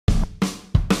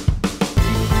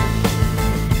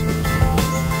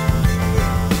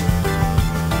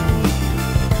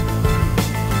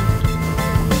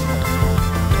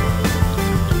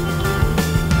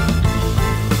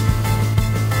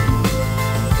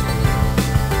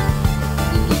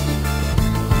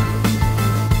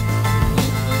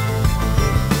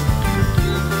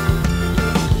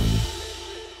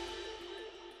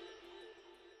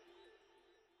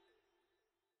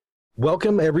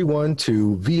Welcome everyone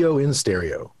to VO in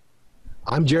Stereo.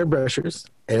 I'm Jared Breshers,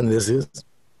 and this is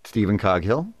Stephen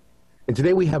Coghill. And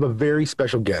today we have a very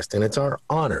special guest, and it's our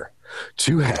honor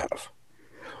to have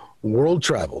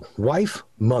world-traveled wife,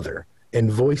 mother,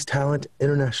 and voice talent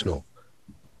international,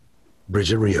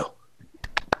 Brigid Reale.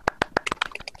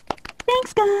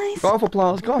 Thanks, guys. Golf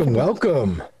applause. Golf applause.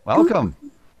 Welcome. Welcome.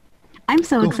 I'm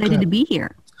so excited to be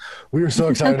here. We are so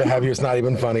excited to have you. It's not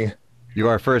even funny. You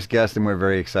are our first guest, and we're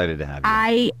very excited to have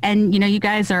you. And you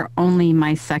guys are only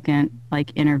my second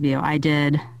interview. I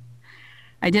did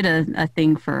a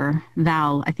thing for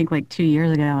Val, I think 2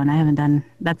 years ago, and I haven't done.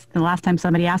 That's the last time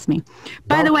somebody asked me.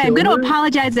 By the way, I'm going to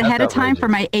apologize ahead of time for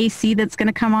my AC that's going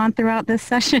to come on throughout this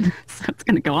session. So it's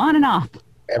going to go on and off.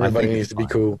 Everybody needs to be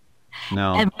cool.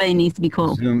 No, everybody needs to be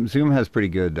cool. Zoom has pretty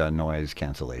good noise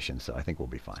cancellation, so I think we'll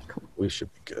be fine. Cool. We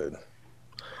should be good.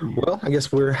 Well, I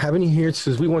guess we're having you here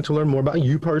because we want to learn more about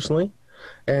you personally.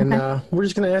 And we're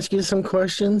just going to ask you some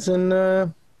questions.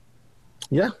 And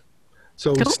yeah.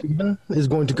 So cool. Stephen is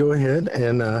going to go ahead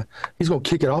and he's going to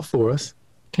kick it off for us.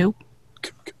 Cool.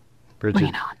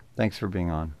 Brigid, thanks for being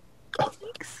on.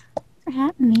 Thanks for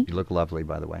having me. You look lovely,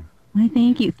 by the way. Well,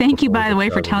 thank you. Thank you, by the way,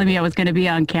 for telling me I was going to be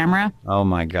on camera. Oh,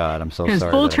 my God. I'm so sorry.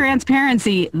 Because full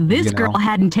transparency, this girl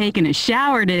hadn't taken a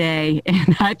shower today,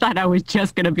 and I thought I was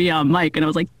just going to be on mic. And I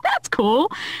was like, that's cool.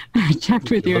 And I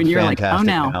checked with you, and you're like, oh,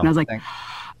 no. And I was like,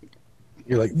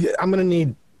 you're like, yeah, I'm going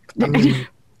to need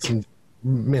some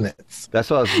minutes. That's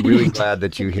why I was really glad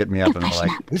that you hit me up and were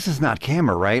like, this is not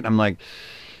camera, right? I'm like,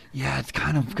 yeah, it's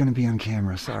kind of going to be on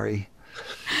camera. Sorry.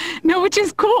 No, which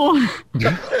is cool.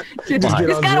 Just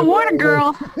got to warn a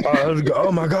girl.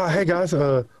 Oh my God! Hey guys.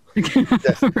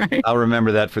 Yes. Right. I'll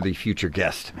remember that for the future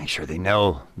guest. Make sure they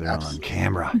know they're on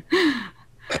camera.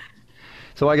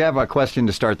 So I have a question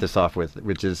to start this off with,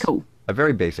 which is a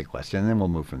very basic question, and then we'll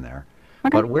move from there.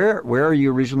 Okay. But where are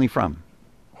you originally from?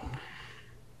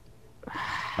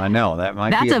 I know that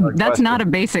might be that's not a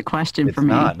basic question for me.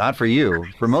 Not for you.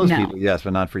 For most people, yes,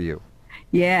 but not for you.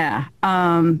 Yeah.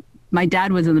 My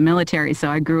dad was in the military, so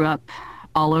I grew up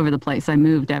all over the place. I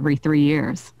moved every 3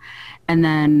 years. And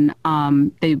then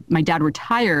my dad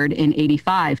retired in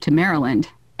 '85 to Maryland.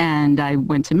 And I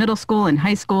went to middle school and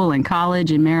high school and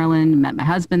college in Maryland, met my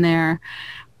husband there.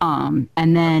 And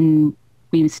then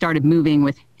we started moving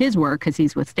with his work because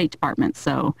he's with State Department.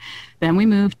 So then we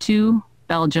moved to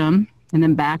Belgium and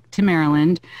then back to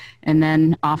Maryland and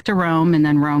then off to Rome and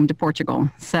then Rome to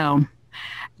Portugal. So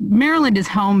Maryland is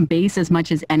home base as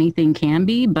much as anything can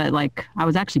be, but I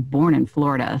was actually born in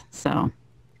Florida, so.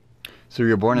 So you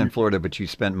were born in Florida, but you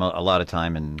spent a lot of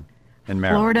time in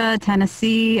Maryland. Florida,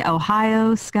 Tennessee,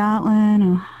 Ohio, Scotland,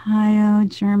 Ohio,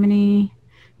 Germany,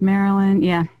 Maryland.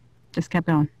 Yeah, just kept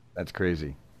going. That's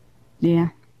crazy. Yeah.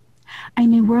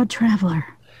 I'm a world traveler.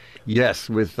 Yes,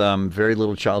 with very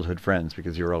little childhood friends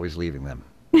because you were always leaving them.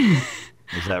 Is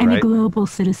that right? I'm a global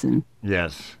citizen.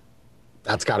 Yes.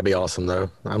 That's got to be awesome,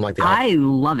 though. I'm like I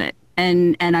love it,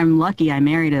 and I'm lucky. I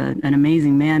married an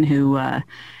amazing man who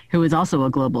is also a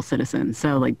global citizen.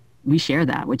 So we share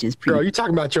that, which is pretty. Girl, you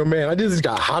talking about your man? I just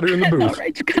got hotter in the booth.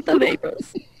 Right, you got the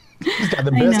vapors. He's got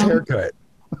the best haircut.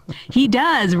 He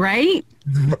does, right?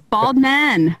 Bald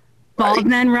men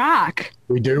rock.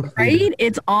 We do, right?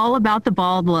 It's all about the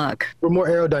bald look. We're more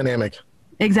aerodynamic.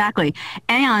 Exactly,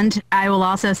 and I will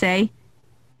also say.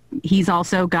 He's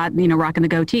also got, rocking the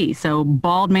goatee. So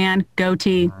bald man,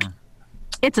 goatee,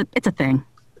 it's a thing.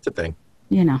 It's a thing.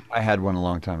 I had one a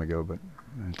long time ago, but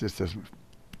it just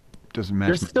doesn't match.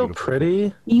 You're still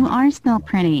pretty. You are still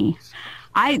pretty.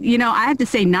 I have to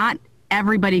say, not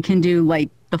everybody can do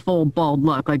the full bald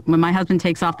look. When my husband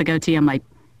takes off the goatee, I'm like,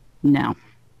 no.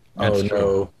 That's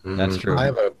true. No. That's true. I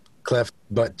have a cleft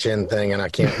butt chin thing, and I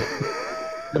can't.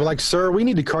 They're like, sir, we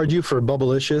need to card you for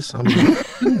Bubblicious. I'm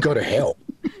like, go to hell.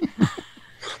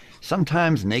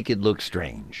 Sometimes naked looks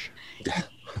strange.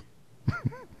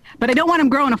 But I don't want him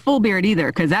growing a full beard either,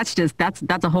 because that's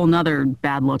a whole nother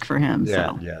bad look for him.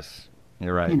 Yeah, so. Yes.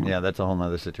 You're right. Yeah, that's a whole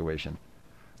nother situation.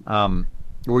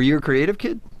 Were you a creative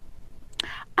kid?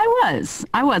 I was.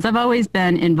 I've always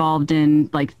been involved in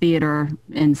theater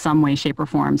in some way, shape, or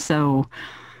form. So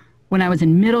when I was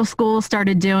in middle school,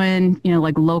 started doing,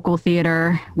 local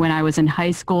theater. When I was in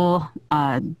high school,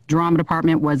 drama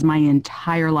department was my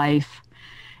entire life.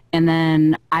 And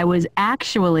then I was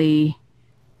actually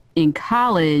in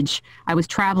college, I was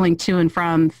traveling to and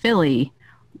from Philly,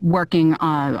 working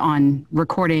on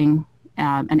recording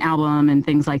an album and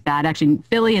things like that. Actually,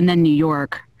 Philly and then New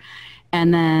York.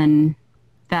 And then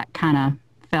that kind of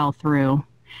fell through.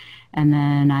 And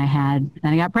then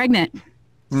I got pregnant.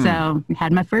 So I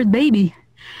had my first baby.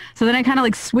 So then I kind of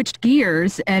like switched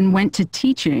gears and went to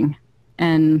teaching.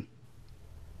 And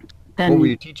then what were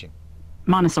you teaching?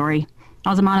 Montessori. I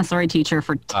was a Montessori teacher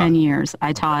for 10 years.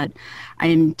 I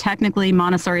am technically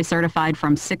Montessori certified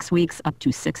from 6 weeks up to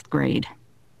 6th grade.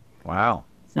 Wow.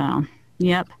 So,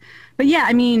 yep. But yeah,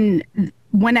 I mean,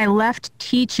 when I left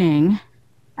teaching,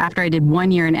 after I did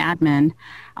 1 year in admin,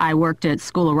 I worked at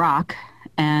School of Rock,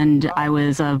 and I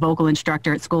was a vocal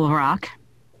instructor at School of Rock.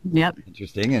 Yep.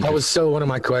 Interesting. That was so one of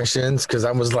my questions, because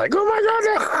I was like, oh my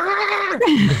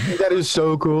God, that is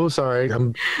so cool. Sorry.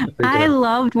 I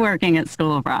loved working at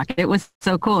School of Rock. It was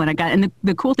so cool. And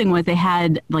the cool thing was they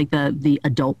had like the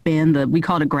adult band, we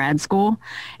called it grad school.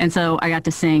 And so I got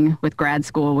to sing with grad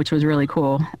school, which was really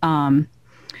cool. And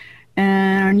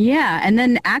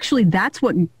then actually that's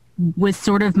what was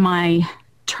sort of my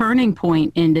turning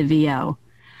point into VO.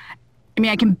 I mean,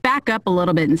 I can back up a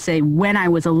little bit and say when I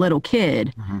was a little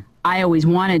kid, I always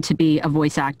wanted to be a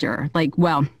voice actor. Like,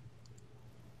 well,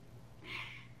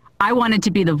 I wanted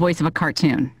to be the voice of a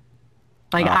cartoon.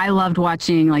 Like, I loved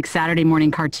watching like Saturday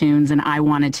morning cartoons, and I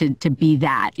wanted to be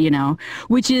that, you know,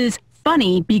 which is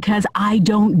funny because I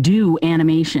don't do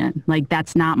animation. Like,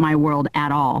 that's not my world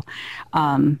at all.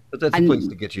 But that's a place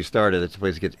to get you started. It's a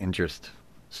place to get interest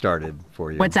started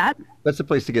for you. What's that? That's a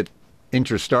place to get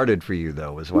interest started for you,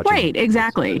 though, was watching right,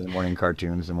 exactly. morning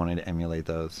cartoons and wanting to emulate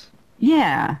those.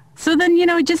 Yeah. So then, you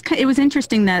know, it was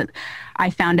interesting that I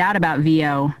found out about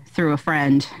VO through a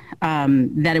friend,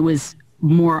 that it was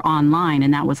more online,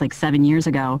 and that was like 7 years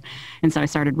ago. And so I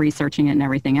started researching it and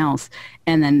everything else.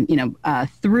 And then, you know,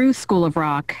 through School of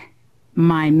Rock,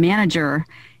 my manager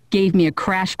gave me a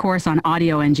crash course on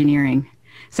audio engineering.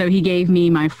 So he gave me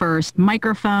my first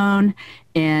microphone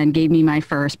and gave me my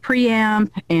first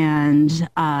preamp, and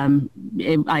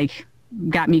it like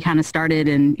got me kind of started,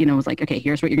 and, you know, was like, okay,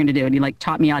 here's what you're going to do. And he like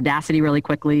taught me Audacity really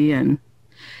quickly. And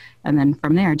then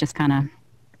from there, just kind of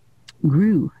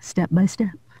grew step by step.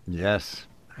 Yes,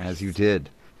 as you did.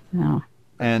 Oh.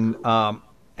 And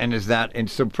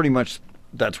so pretty much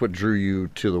that's what drew you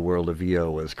to the world of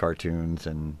VO, was cartoons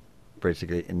and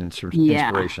basically an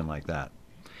inspiration like that.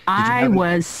 I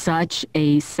was such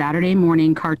a Saturday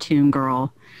morning cartoon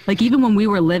girl. Like, even when we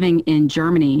were living in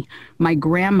Germany, my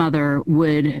grandmother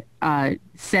would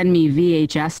send me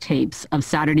VHS tapes of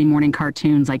Saturday morning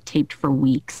cartoons, like taped for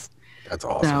weeks. That's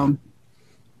awesome.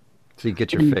 So you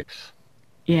get your fix.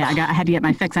 Yeah, I had to get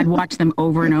my fix. I'd watch them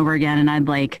over and over again, and I'd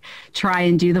like try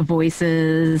and do the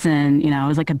voices, and, you know, I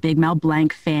was like a big Mel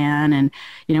Blanc fan, and,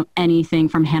 you know, anything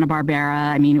from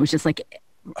Hanna-Barbera. I mean, it was just like,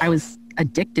 I was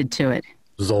addicted to it.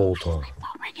 Zoltan.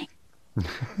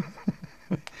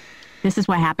 This is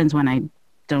what happens when I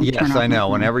don't turn off. Yes, I know.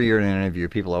 Whenever you're in an interview,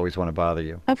 people always want to bother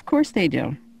you. Of course they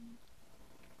do.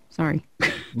 Sorry.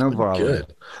 No problem.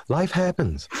 Good. Life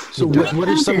happens. So what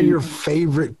are some of your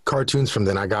favorite cartoons from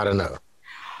then? I got to know.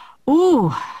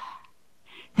 Ooh,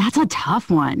 that's a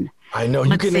tough one. I know.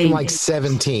 You can name like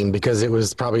 17 because it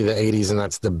was probably the 80s, and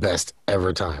that's the best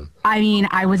ever time. I mean,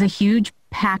 I was a huge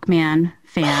Pac-Man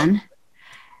fan.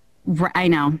 I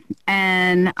know.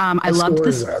 And I loved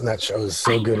this. And that show is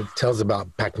so good. It tells about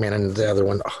Pac-Man and the other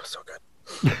one. Oh, so good.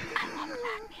 I love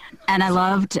Pac-Man. And I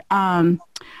loved,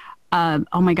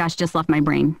 oh my gosh, just left my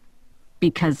brain,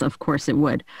 because of course it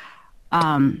would.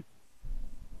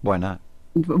 Why not?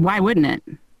 Why wouldn't it?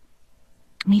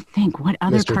 Let me think. What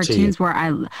other Mr. cartoons T. were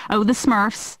the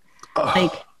Smurfs.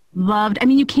 Like, loved. I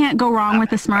mean, you can't go wrong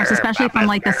with the Smurfs, especially from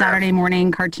like the Saturday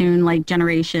morning cartoon like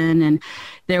generation. And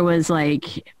there was like,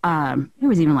 there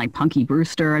was even like Punky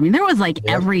Brewster. I mean, there was like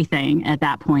everything at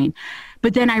that point.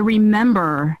 But then I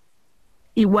remember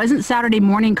it wasn't Saturday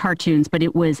morning cartoons, but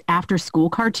it was after school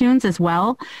cartoons as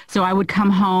well. So I would come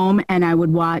home and I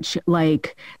would watch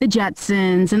like the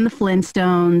Jetsons and the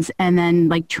Flintstones, and then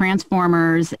like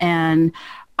Transformers, and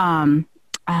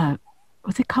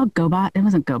what's it called? GoBot? It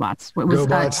wasn't GoBots. What was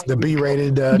GoBots, the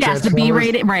B-rated yes, the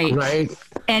B-rated, right. Right.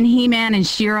 And He-Man and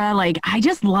She-Ra. Like, I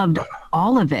just loved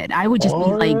all of it. I would just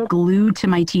be like glued to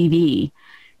my TV.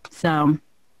 So,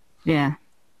 yeah,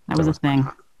 that was a thing.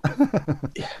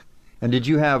 Yeah. And did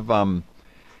you have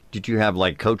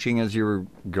like coaching as you were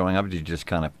growing up? Did you just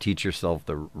kind of teach yourself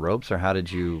the ropes, or how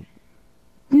did you?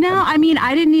 No, I mean,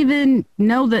 I didn't even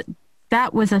know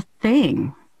that was a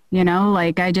thing, you know,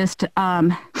 like I just, I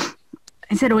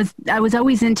said I was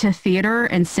always into theater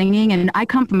and singing, and I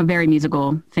come from a very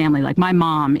musical family. Like, my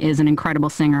mom is an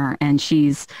incredible singer, and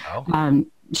she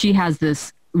has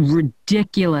this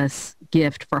ridiculous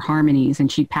gift for harmonies,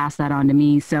 and she passed that on to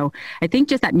me. So I think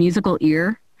just that musical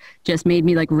ear just made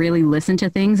me like really listen to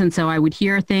things. And so I would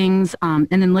hear things. And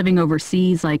then living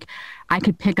overseas, like I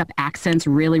could pick up accents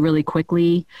really, really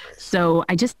quickly. So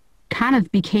I just kind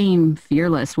of became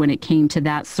fearless when it came to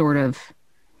that sort of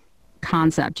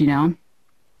concept, you know?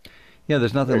 Yeah,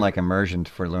 there's nothing like immersion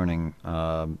for learning,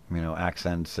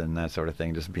 accents and that sort of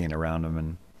thing, just being around them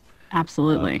and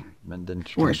absolutely. And then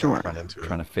for sure.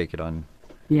 Trying to fake it on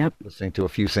listening to a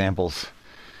few samples.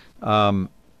 Did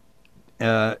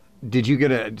you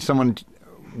get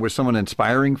was someone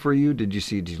inspiring for you? Did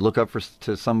you look up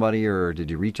to somebody, or did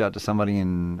you reach out to somebody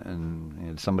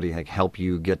and somebody help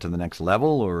you get to the next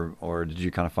level, or did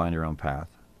you kind of find your own path?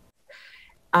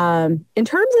 In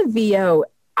terms of VO,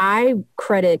 I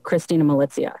credit Christina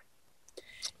Malizia,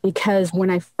 because when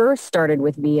I first started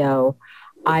with VO,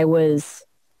 I was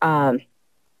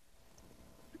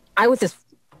just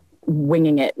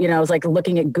winging it. I was like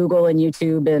looking at Google and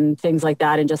YouTube and things like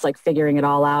that and just like figuring it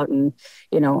all out. And,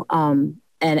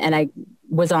 and I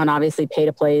was on obviously pay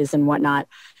to plays and whatnot,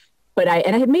 but I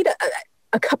had made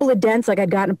a couple of dents. Like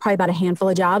I'd gotten probably about a handful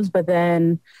of jobs, but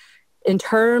then in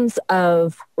terms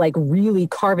of like really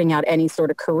carving out any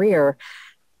sort of career,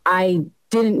 I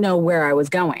didn't know where I was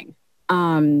going.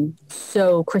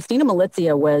 So Christina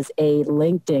Malizia was a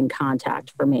LinkedIn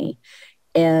contact for me.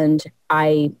 And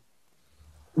I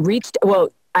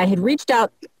had reached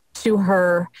out to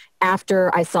her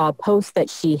after I saw a post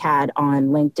that she had on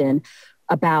LinkedIn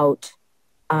about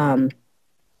Fiverr.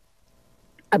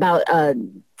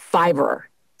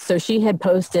 So she had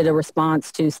posted a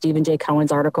response to Stephen J.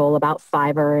 Cohen's article about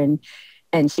Fiverr,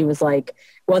 and she was like,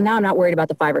 well, now I'm not worried about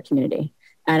the Fiverr community.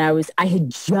 And I had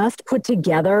just put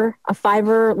together a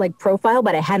Fiverr like profile,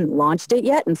 but I hadn't launched it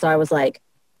yet. And so I was like,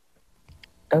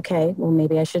 okay, well,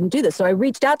 maybe I shouldn't do this. So I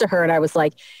reached out to her and I was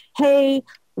like, hey,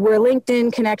 we're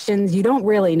LinkedIn connections. You don't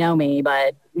really know me,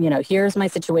 but here's my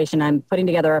situation. I'm putting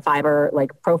together a Fiverr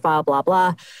like profile, blah,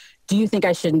 blah. Do you think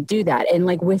I shouldn't do that? And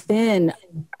like within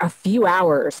a few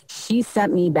hours, she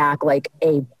sent me back like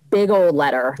a big old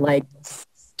letter, like,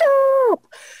 stop,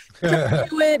 don't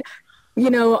do it.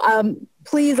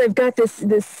 Please, I've got this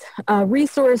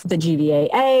resource, the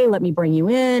GVAA, let me bring you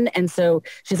in. And so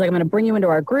she's like, I'm going to bring you into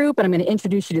our group and I'm going to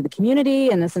introduce you to the community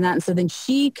and this and that. And so then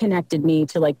she connected me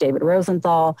to like David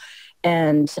Rosenthal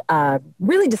and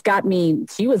really just got me,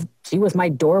 she was my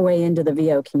doorway into the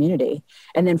VO community.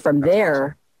 And then from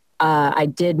there, I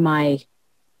did my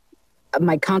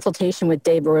consultation with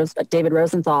David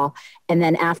Rosenthal. And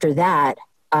then after that,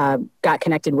 got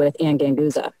connected with Ann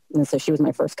Ganguza. And so she was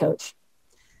my first coach.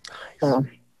 Nice. So,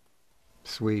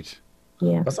 sweet.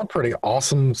 Yeah. That's a pretty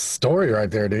awesome story right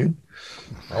there, dude.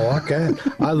 I like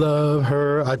that. I love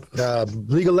her.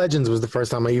 League of Legends was the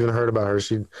first time I even heard about her.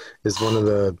 She is one of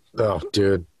the,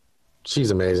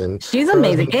 she's amazing. She's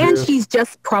amazing. And she's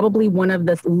just probably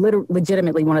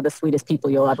legitimately one of the sweetest people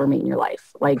you'll ever meet in your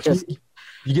life. Like just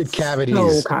you get cavities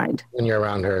so kind when you're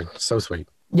around her. So sweet.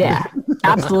 Yeah,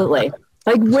 absolutely. Like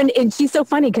and she's so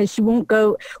funny because she will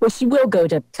go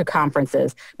to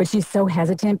conferences, but she's so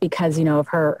hesitant because, of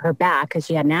her back, because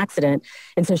she had an accident.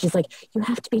 And so she's like, you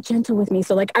have to be gentle with me.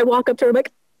 So like, I walk up to her,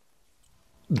 like,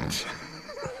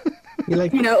 you're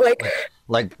like,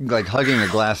 like hugging a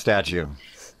glass statue.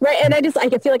 Right. And I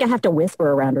feel like I have to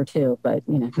whisper around her too, but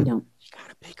you don't. You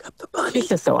gotta pick up the bunny. She's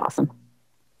just so awesome.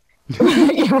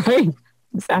 Yeah, right.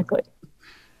 Exactly.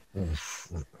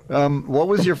 What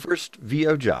was your first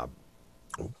VO job?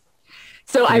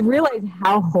 So I realize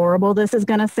how horrible this is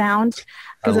going to sound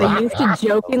because I used to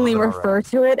jokingly refer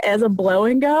to it as a blow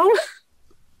and go.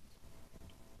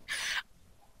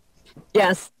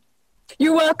 Yes.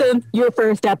 You're welcome. Your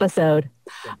first episode.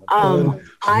 I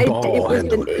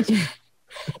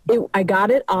got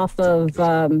it off of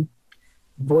the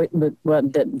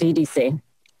VDC,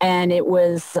 and it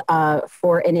was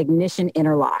for an ignition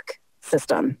interlock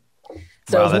system.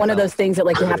 So it was one of those things that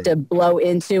like you have to blow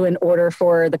into in order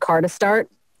for the car to start.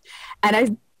 And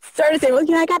I started saying, well,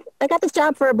 I got this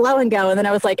job for a blow and go. And then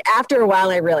I was like, after a while,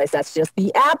 I realized that's just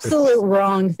the absolute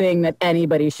wrong thing that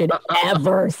anybody should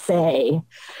ever say.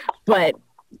 But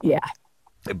yeah.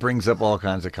 It brings up all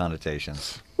kinds of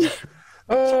connotations.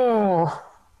 Oh.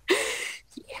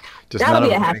 Just that'll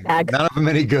be a hashtag. None of them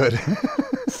any good.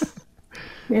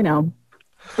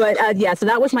 But so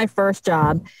that was my first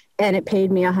job. And it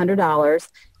paid me $100,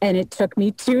 and it took me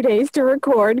 2 days to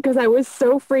record because I was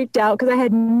so freaked out because I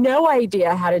had no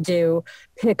idea how to do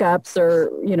pickups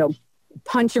or,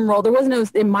 punch and roll.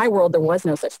 In my world, there was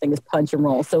no such thing as punch and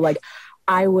roll. So like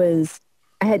I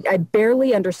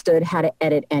barely understood how to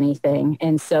edit anything.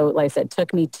 And so, like I said, it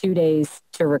took me 2 days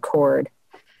to record.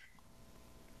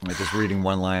 Like just reading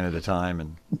one line at a time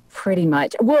and pretty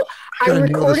much. Well, I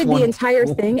recorded the entire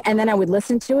thing and then I would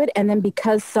listen to it. And then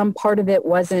because some part of it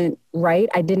wasn't right,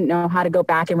 I didn't know how to go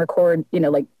back and record, you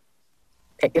know, like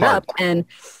pick it up. And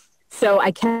so I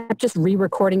kept just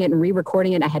re-recording it and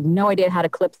re-recording it. I had no idea how to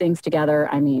clip things together.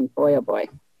 I mean, boy, oh boy.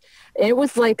 It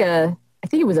was like I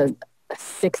think it was a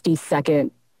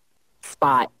 60-second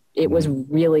spot. It was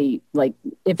really like,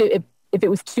 if it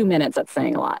was 2 minutes, that's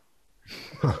saying a lot.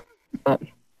 But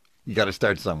you got to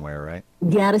start somewhere, right?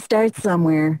 Got to start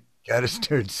somewhere. Got to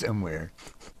start somewhere.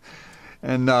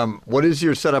 And what is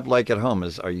your setup like at home?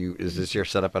 Is this your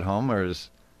setup at home, or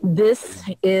is this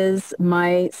is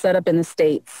my setup in the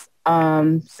States?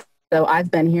 So I've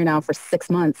been here now for 6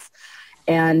 months,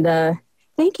 and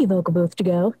thank you, Vocal Booth to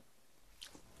go.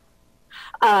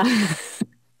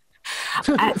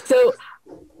 So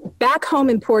back home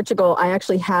in Portugal, I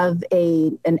actually have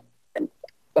a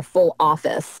full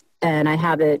office. And I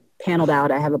have it paneled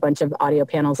out. I have a bunch of audio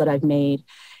panels that I've made.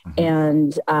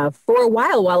 And for a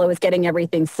while I was getting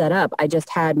everything set up, I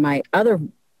just had my other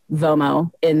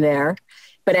Vomo in there,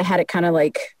 but I had it kind of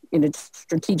like, you know,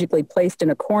 strategically placed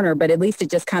in a corner, but at least it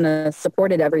just kind of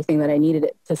supported everything that I needed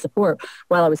it to support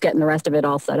while I was getting the rest of it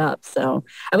all set up. So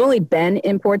I've only been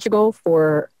in Portugal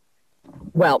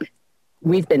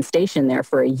we've been stationed there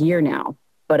for a year now,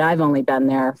 but I've only been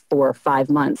there for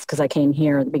 5 months because I came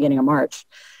here at the beginning of March.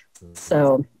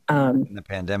 So and the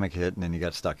pandemic hit and then you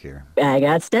got stuck here. I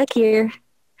got stuck here,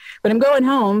 but I'm going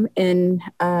home on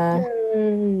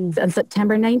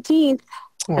September 19th.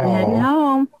 I'm heading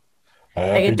home.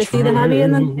 I get to see the hubby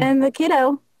and the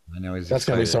kiddo. I know that's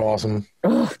going to be so awesome.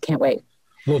 Oh, can't wait.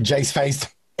 Little Jace face.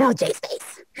 Oh, Jace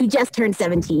face, who just turned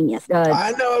 17 yesterday.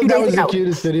 I know, that was the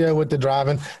cutest video with the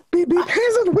driving. Beep, beep,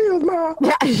 hands on the wheels, Mom.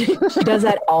 Yeah, she does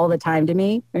that all the time to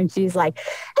me. And she's like,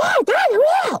 oh,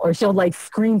 God, or she'll like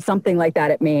scream something like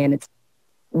that at me. And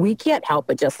we can't help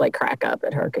but just like crack up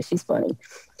at her because she's funny.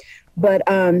 But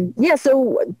yeah,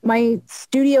 so my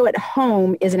studio at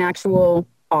home is an actual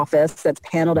office that's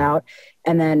paneled out.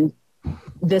 And then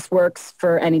this works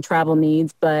for any travel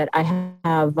needs. But I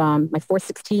have my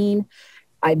 416.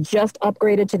 I just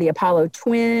upgraded to the Apollo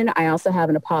Twin. I also have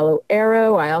an Apollo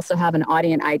Aero. I also have an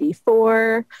Audient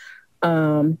ID4.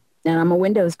 And I'm a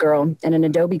Windows girl and an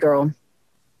Adobe girl.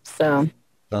 So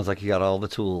sounds like you got all the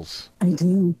tools. I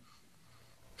do.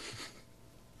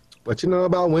 What you know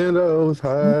about Windows?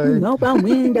 Hi. You know about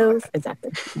Windows.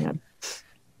 Exactly. Yeah.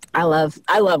 I love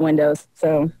Windows.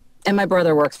 So, and my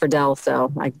brother works for Dell,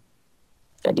 so I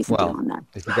got a decent deal on that.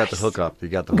 If you got the hookup, you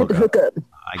got the hookup.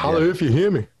 Holler if you hear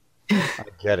me. I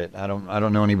get it. I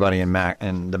don't know anybody in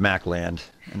the Mac land,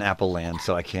 in Apple land,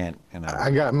 so I can't. You know,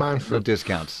 I got mine for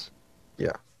discounts.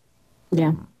 Yeah.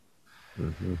 Yeah.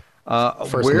 Mm-hmm.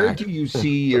 Where do you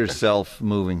see yourself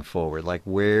moving forward? Like,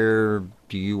 where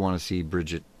do you want to see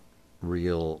Brigid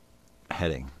Reale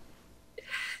heading?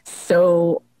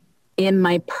 So, in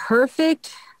my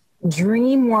perfect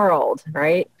dream world,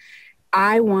 right?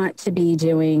 I want to be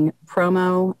doing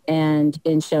promo and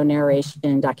in-show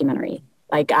narration documentary.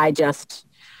 Like I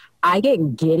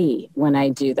get giddy when I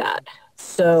do that.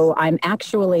 So I'm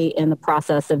actually in the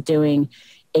process of doing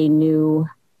a new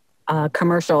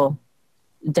commercial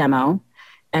demo.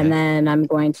 And then I'm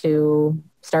going to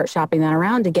start shopping that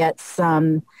around to get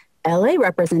some LA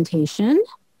representation.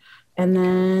 And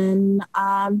then,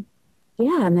 and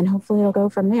then hopefully it'll go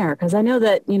from there. Cause I know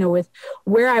that, you know, with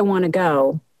where I want to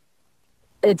go,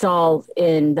 it's all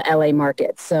in the LA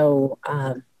market. So,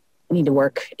 I need to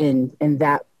work in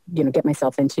that, you know, get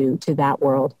myself into that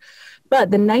world.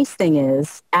 But the nice thing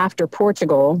is after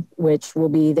Portugal, which will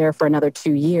be there for another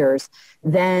 2 years,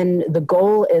 then the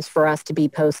goal is for us to be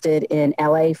posted in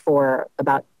LA for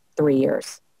about 3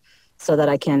 years so that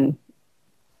I can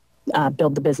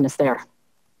build the business there.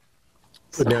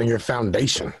 Put down your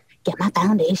foundation. Get my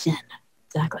foundation.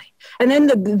 Exactly. And then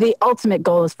the ultimate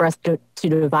goal is for us to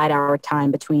divide our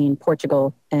time between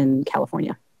Portugal and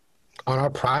California. On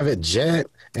our private jet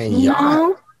and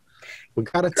yacht. We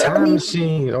got a time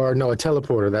machine, or no, a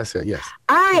teleporter. That's it. Yes.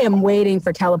 I am waiting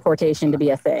for teleportation to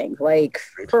be a thing. Like,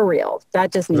 for real.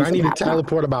 That just needs to happen. I need to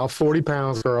teleport about 40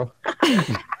 pounds, girl.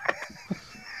 I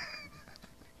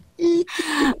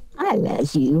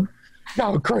love you.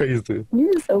 Y'all crazy.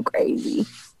 You're so crazy.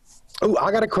 Oh,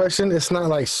 I got a question. It's not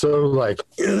like so like,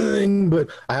 but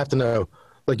I have to know.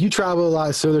 Like you travel a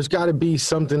lot, so there's got to be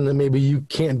something that maybe you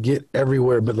can't get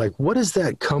everywhere. But like, what is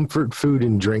that comfort food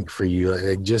and drink for you? Like,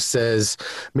 it just says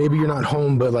maybe you're not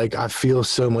home, but like I feel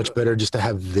so much better just to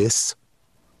have this.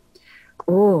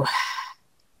 Oh,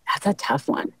 that's a tough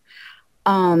one.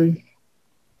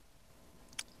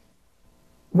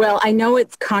 Well, I know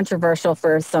it's controversial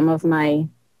for some of my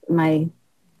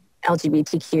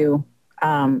LGBTQ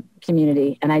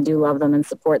community, and I do love them and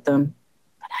support them.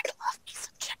 But I love me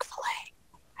some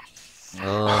Chick-fil-A.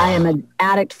 I am an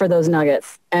addict for those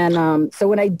nuggets. And so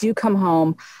when I do come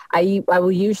home, I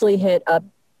will usually hit up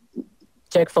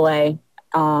Chick-fil-A,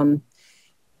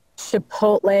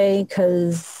 Chipotle,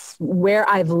 because where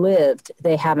I've lived,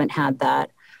 they haven't had that.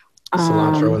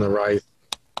 Cilantro and the rice.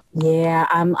 Yeah,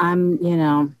 I'm, you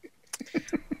know,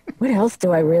 what else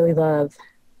do I really love?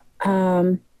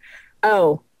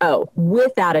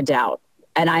 Without a doubt.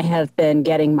 And I have been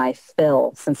getting my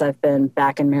fill since I've been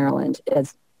back in Maryland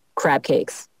is crab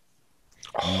cakes.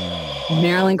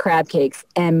 Maryland crab cakes.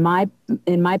 And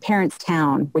in my parents'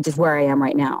 town, which is where I am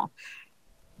right now,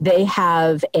 they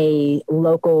have a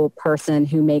local person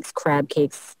who makes crab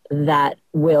cakes that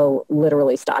will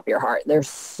literally stop your heart. They're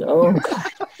so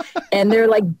good. And they're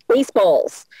like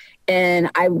baseballs.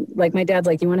 And my dad's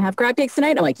like, you want to have crab cakes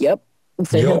tonight? I'm like, yep. And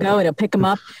so he'll go and he'll pick them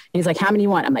up. And he's like, how many you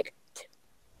want? I'm like, 2.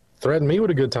 Threaten me with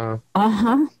a good time.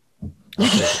 Uh-huh.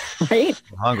 Right?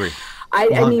 I'm hungry.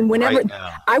 I mean, whenever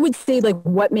right I would say like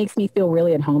what makes me feel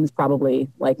really at home is probably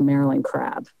like Maryland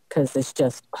crab, because it's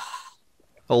just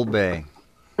Old Bay.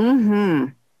 Mm-hmm.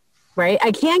 Right.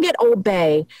 I can get Old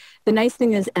Bay. The nice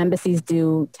thing is embassies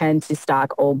do tend to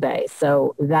stock Old Bay.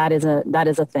 So that is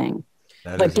a thing.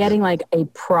 But getting like a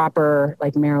proper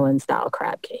like Maryland style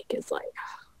crab cake is like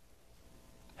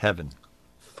heaven.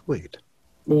 Sweet.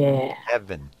 Yeah.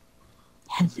 Heaven.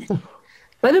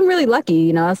 But I've been really lucky,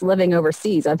 you know, us living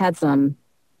overseas. I've had some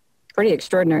pretty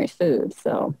extraordinary food.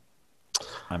 So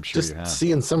I'm sure just you have.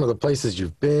 Seeing some of the places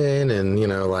you've been and, you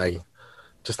know, like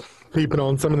just peeping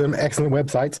on some of them excellent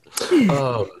websites.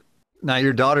 Now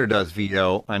your daughter does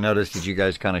VO. I noticed that you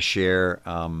guys kind of share,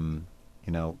 you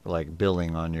know, like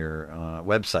billing on your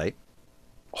website.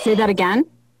 Say that again.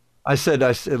 I said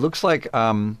it looks like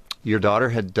your daughter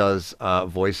does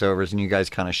voiceovers, and you guys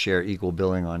kind of share equal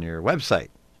billing on your website.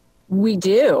 We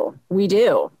do.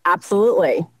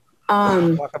 Absolutely.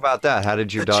 Talk about that. How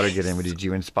did your daughter get in? Did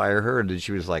you inspire her, or did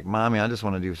she was like, Mommy, I just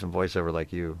want to do some voiceover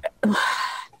like you?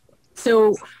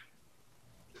 So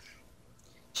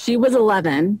she was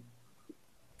 11.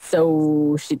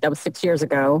 So that was 6 years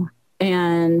ago.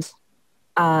 And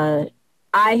I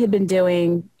had been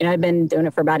doing, I'd been doing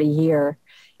it for about a year.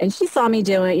 And she saw me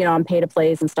doing, you know, on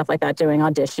pay-to-plays and stuff like that, doing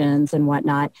auditions and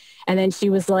whatnot. And then she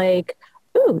was like,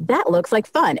 ooh, that looks like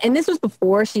fun. And this was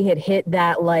before she had hit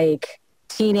that like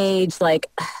teenage, like,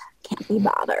 can't be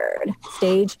bothered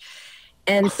stage.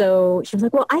 And so she was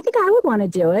like, well, I think I would want to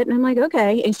do it. And I'm like,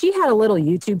 okay. And she had a little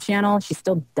YouTube channel. She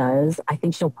still does. I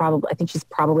think she's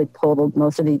probably pulled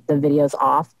most of the videos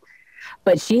off.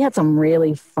 But she had some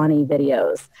really funny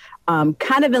videos,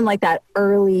 kind of in like that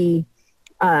early,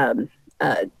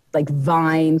 like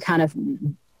Vine kind of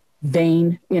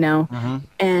vein, you know? Mm-hmm.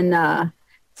 And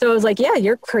so I was like, yeah,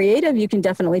 you're creative. You can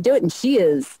definitely do it. And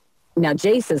now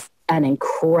Jace is an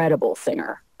incredible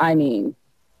singer. I mean,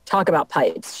 talk about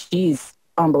pipes. She's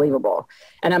unbelievable.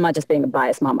 And I'm not just being a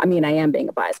biased mom. I mean, I am being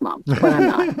a biased mom, but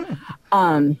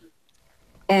I'm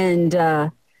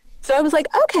not. So I was like,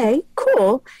 okay,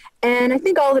 cool. And I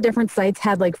think all the different sites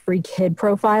had like free kid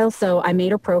profiles. So I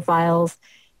made her profiles,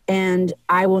 and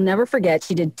I will never forget,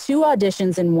 she did 2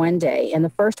 auditions in one day. And the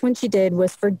first one she did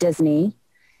was for Disney.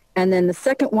 And then the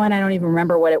second one, I don't even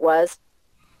remember what it was.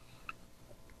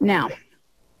 Now,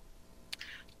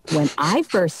 when I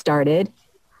first started,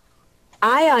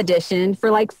 I auditioned for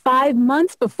like 5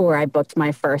 months before I booked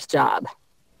my first job.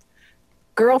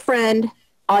 Girlfriend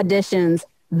auditions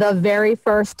the very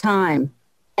first time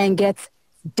and gets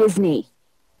Disney.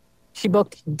 She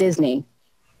booked Disney.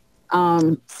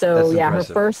 So yeah, her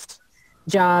first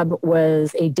job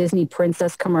was a Disney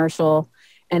princess commercial.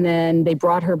 And then they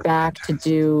brought her back to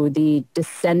do the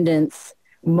Descendants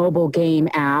mobile game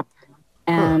app.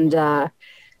 And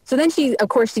so then she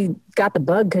got the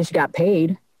bug because she got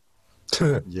paid.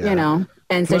 Yeah. You know,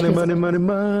 and so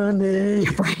money.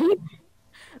 Right?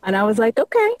 And I was like,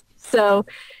 okay. So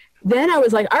then I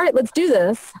was like, all right, let's do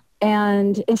this.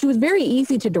 And she was very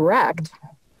easy to direct.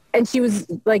 And she was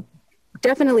like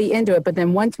definitely into it. But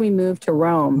then once we moved to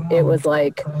Rome, it was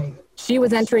like she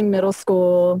was entering middle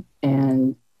school,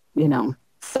 and, you know,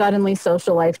 suddenly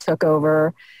social life took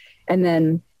over. And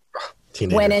then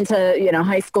went into, you know,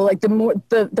 high school. Like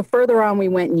the further on we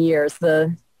went in years,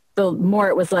 the more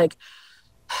it was like,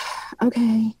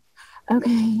 okay, all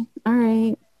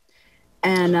right.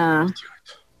 And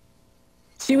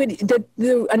she would,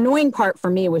 the annoying part for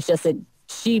me was just that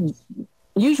she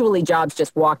usually jobs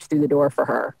just walked through the door for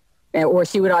her, or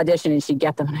she would audition and she'd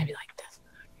get them, and I'd be like, this.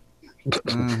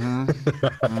 Mm-hmm.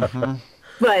 Mm-hmm.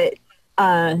 But,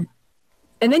 and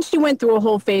then she went through a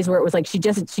whole phase where it was like, she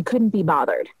couldn't be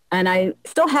bothered. And I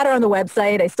still had her on the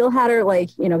website. I still had her like,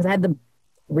 you know, 'cause I had the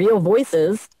real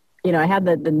voices, you know, I had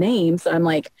the names. So I'm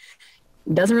like,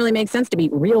 it doesn't really make sense to be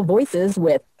real voices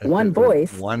with one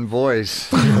voice. One voice.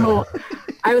 So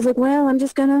I was like, well, I'm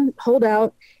just going to hold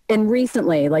out. And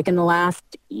recently, like in the last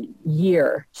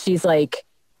year, she's like,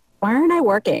 why aren't I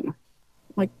working?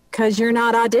 I'm like, because you're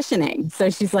not auditioning.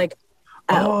 So she's like,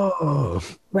 oh,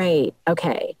 right.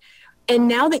 Okay. And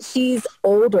now that she's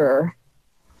older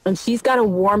and she's got a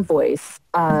warm voice,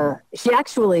 she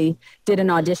actually did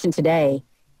an audition today.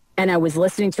 And I was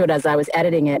listening to it as I was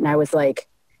editing it. And I was like,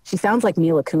 she sounds like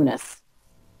Mila Kunis.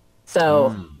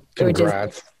 So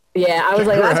congrats. Yeah, I was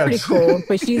like, that's pretty cool.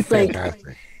 But she's like,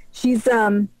 she's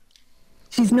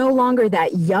no longer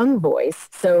that young voice.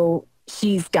 So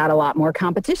she's got a lot more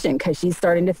competition because she's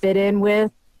starting to fit in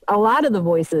with a lot of the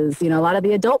voices, you know, a lot of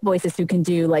the adult voices who can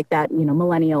do like that, you know,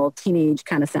 millennial teenage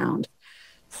kind of sound.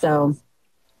 So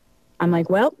I'm like,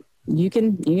 well, you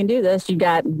can do this. You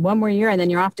got one more year and then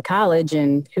you're off to college,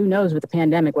 and who knows with the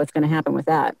pandemic, what's going to happen with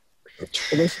that.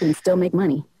 At least you can still make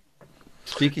money.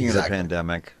 Speaking of the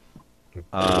pandemic,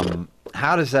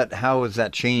 how has that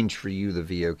changed for you, the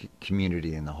VO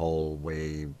community, and the whole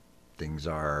way things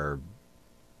are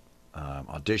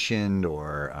auditioned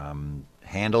or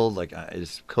handled? Like,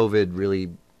 is COVID really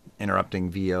interrupting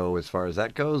VO as far as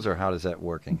that goes, or how does that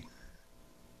working?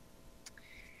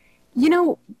 You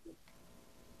know,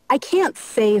 I can't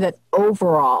say that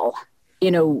overall,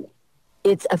 you know,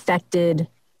 it's affected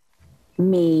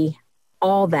me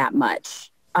all that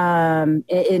much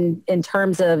in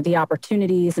terms of the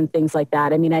opportunities and things like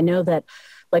that. I mean, I know that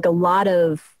like a lot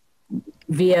of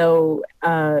VO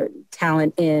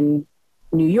talent in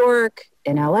New York,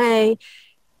 in LA,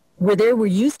 where they were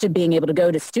used to being able to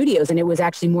go to studios, and it was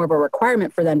actually more of a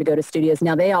requirement for them to go to studios.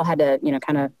 Now they all had to, you know,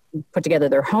 kind of put together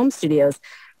their home studios.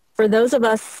 For those of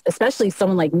us, especially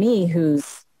someone like me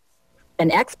who's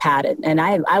an expat, and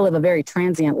I live a very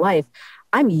transient life,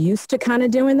 I'm used to kind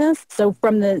of doing this. So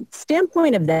from the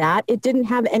standpoint of that, it didn't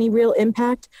have any real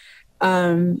impact.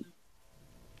 I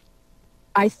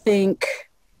think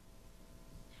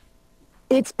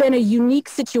it's been a unique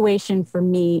situation for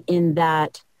me in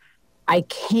that I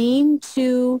came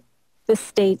to the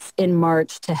States in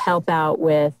March to help out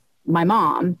with my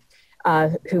mom,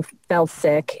 who fell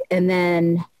sick. And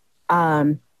then,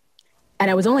 and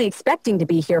I was only expecting to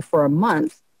be here for a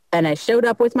month. And I showed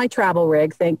up with my travel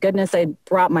rig. Thank goodness I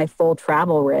brought my full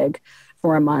travel rig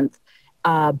for a month.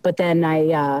 But then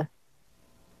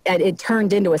it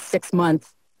turned into a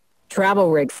 6-month travel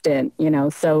rig stint, you know,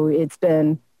 so it's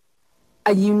been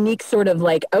a unique sort of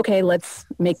like, okay, let's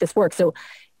make this work. So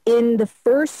in the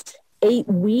first 8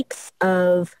 weeks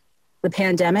of the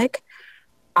pandemic,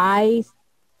 I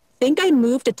think I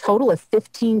moved a total of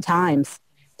 15 times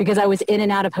because I was in and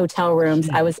out of hotel rooms.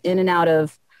 I was in and out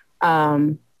of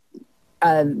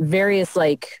various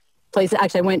like places.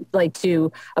 Actually, I went like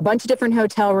to a bunch of different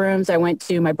hotel rooms. I went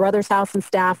to my brother's house in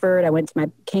Stafford.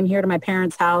 Came here to my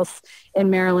parents' house in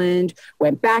Maryland,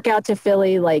 went back out to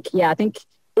Philly. Like, yeah, I think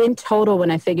in total,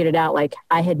 when I figured it out, like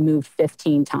I had moved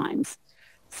 15 times.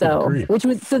 So,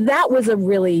 that was a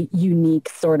really unique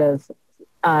sort of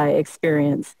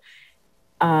experience.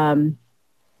 But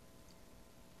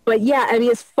yeah, I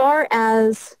mean, as far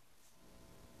as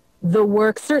the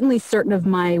work, certainly certain of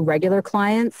my regular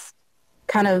clients,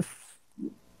 kind of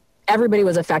everybody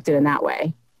was affected in that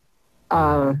way.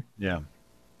 Yeah.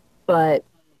 But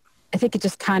I think it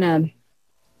just kind of,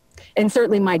 and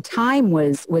certainly my time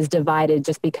was divided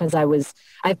just because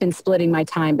I've been splitting my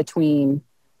time between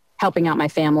helping out my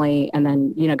family and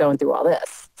then, you know, going through all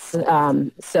this. So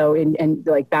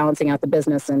like balancing out the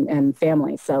business and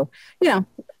family. So, you know,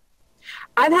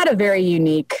 I've had a very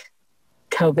unique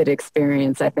COVID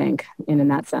experience, I think, in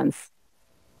that sense.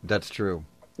 That's true.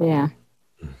 Yeah.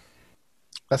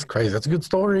 That's crazy. That's a good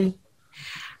story.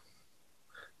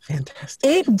 Fantastic.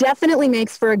 It definitely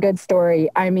makes for a good story.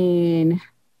 I mean,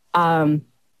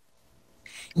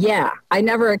 yeah, I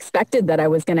never expected that I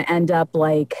was going to end up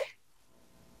like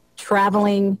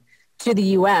traveling to the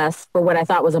US for what I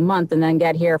thought was a month and then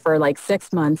get here for like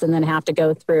 6 months and then have to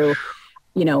go through,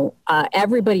 you know,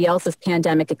 everybody else's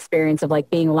pandemic experience of like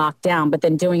being locked down, but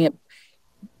then doing it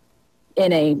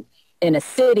in a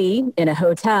city, in a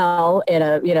hotel,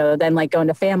 you know, then like going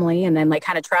to family and then like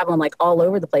kind of traveling like all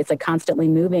over the place, like constantly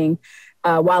moving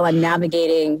while I'm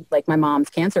navigating like my mom's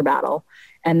cancer battle.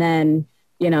 And then,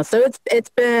 you know, so it's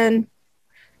been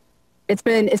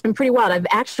pretty wild. I've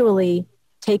actually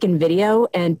taken video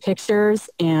and pictures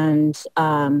and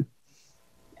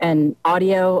and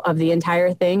audio of the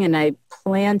entire thing. And I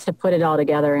plan to put it all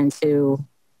together into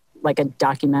like a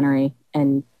documentary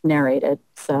and narrate it.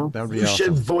 So that would be awesome.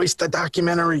 Should voice the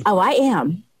documentary. Oh, I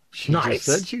am. Nice.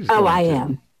 I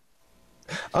am.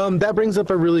 That brings up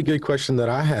a really good question that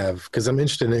I have, because I'm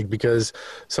interested in it, because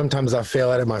sometimes I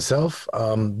fail at it myself.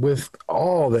 With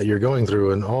all that you're going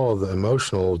through and all the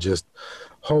emotional, just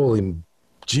holy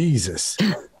Jesus.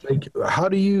 Like, how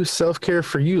do you self-care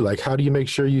for you? Like, how do you make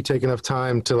sure you take enough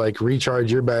time to like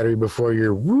recharge your battery before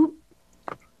you're whoop?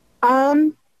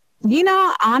 You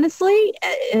know, honestly,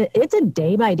 it's a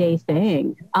day-by-day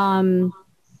thing. You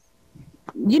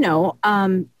know,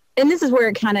 and this is where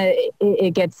it kind of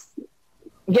it gets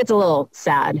a little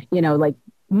sad. You know, like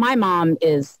my mom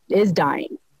is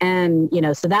dying, and you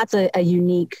know, so that's a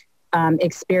unique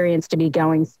experience to be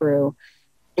going through.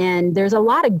 And there's a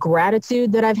lot of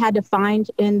gratitude that I've had to find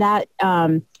in that,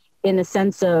 in the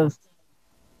sense of,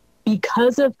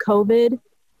 because of COVID,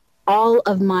 all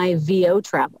of my VO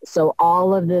travel, so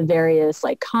all of the various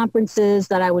like conferences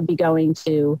that I would be going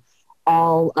to,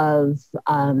 all of,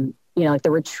 you know, like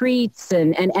the retreats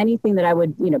and anything that I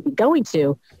would, you know, be going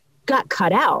to, got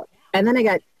cut out. And then I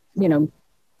got, you know,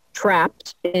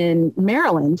 trapped in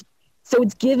Maryland. So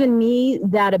it's given me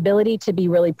that ability to be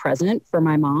really present for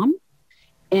my mom.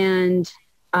 And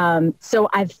so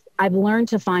I've learned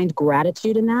to find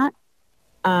gratitude in that.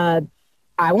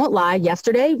 I won't lie,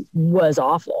 yesterday was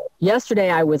awful. Yesterday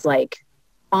I was like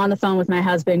on the phone with my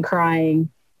husband crying.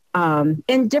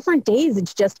 And different days,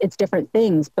 it's different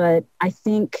things. But I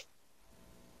think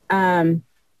talking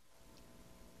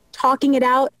it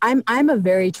out, I'm a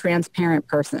very transparent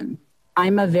person.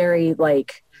 I'm a very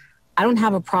like, I don't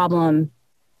have a problem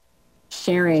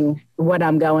sharing what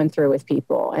I'm going through with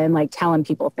people and like telling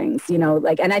people things, you know,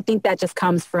 like, and I think that just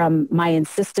comes from my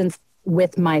insistence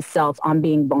with myself on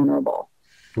being vulnerable.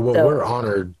 Well, so, we're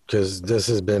honored, because this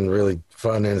has been really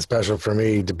fun and special for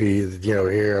me to be, you know,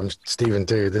 here. I'm Stephen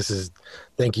too.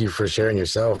 Thank you for sharing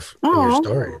yourself and your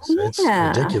stories. Yeah.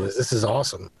 It's ridiculous. This is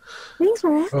awesome. Thanks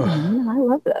for asking. You know, I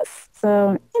love this.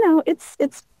 So, you know, it's,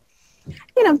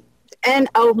 you know, and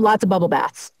lots of bubble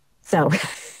baths. So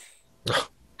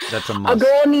that's a must. A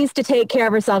girl needs to take care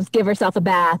of herself, give herself a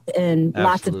bath, and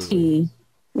lots of tea,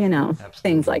 you know,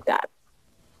 things like that.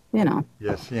 You know.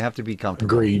 Yes, you have to be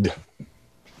comfortable. Agreed.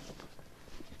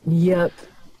 Yep.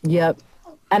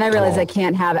 And I realize I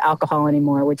can't have alcohol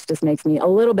anymore, which just makes me a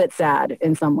little bit sad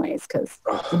in some ways, because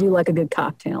I do like a good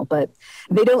cocktail, but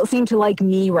they don't seem to like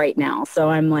me right now. So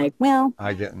I'm like, well.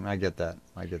 I get that.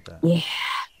 Yeah.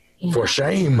 For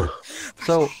shame.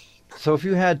 So if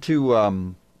you had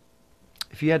to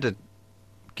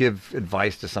give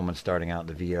advice to someone starting out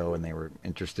in the VO and they were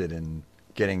interested in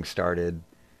getting started,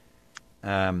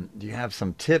 do you have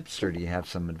some tips, or do you have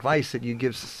some advice that you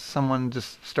give someone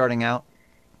just starting out?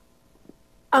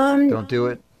 Don't do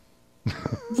it.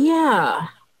 Yeah,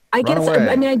 I guess.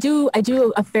 I mean, I do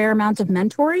a fair amount of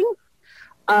mentoring.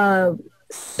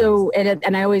 So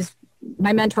and I always,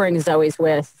 my mentoring is always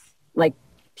with like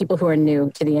people who are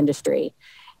new to the industry.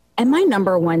 And my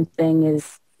number one thing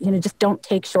is, you know, just don't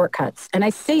take shortcuts. And I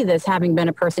say this having been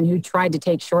a person who tried to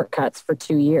take shortcuts for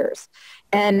 2 years.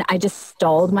 And I just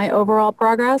stalled my overall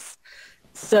progress.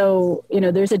 So, you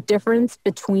know, there's a difference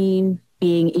between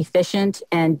being efficient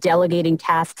and delegating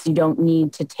tasks you don't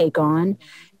need to take on,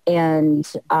 and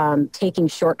taking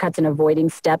shortcuts and avoiding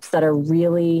steps that are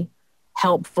really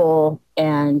helpful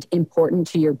and important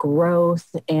to your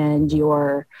growth and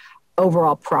your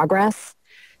overall progress.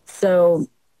 So,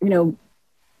 you know,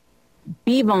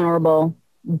 be vulnerable,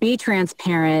 be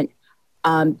transparent.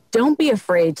 Don't be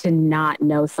afraid to not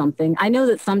know something. I know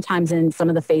that sometimes in some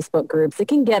of the Facebook groups, it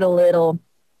can get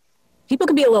people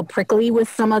can be a little prickly with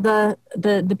some of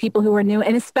the people who are new,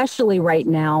 and especially right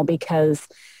now, because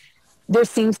there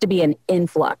seems to be an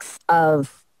influx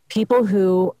of people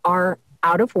who are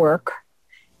out of work,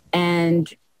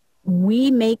 and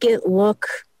we make it look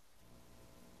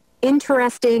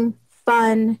interesting,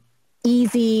 fun,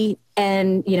 easy,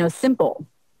 and, you know, simple,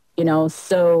 you know,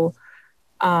 so,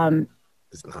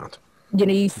 it's not. You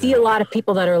know, you see a lot of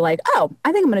people that are like, oh,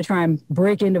 I think I'm going to try and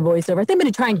break into voiceover. I think I'm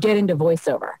going to try and get into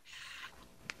voiceover.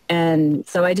 And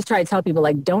so I just try to tell people,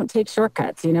 like, don't take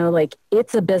shortcuts, you know, like,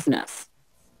 it's a business.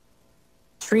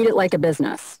 Treat it like a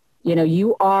business. You know,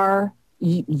 you are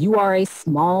a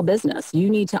small business. You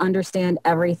need to understand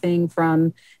everything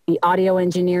from the audio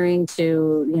engineering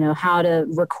to, you know, how to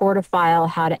record a file,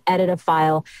 how to edit a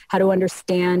file, how to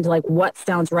understand like what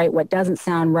sounds right, what doesn't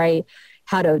sound right,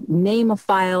 how to name a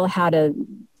file, how to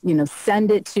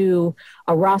send it to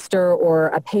a roster or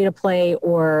a pay to play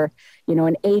or,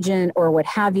 an agent or what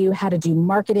have you, how to do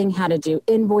marketing, how to do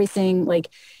invoicing. Like,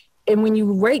 and when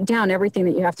you write down everything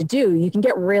that you have to do, you can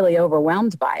get really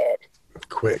overwhelmed by it.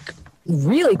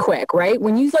 Really quick, right?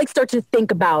 When you start to think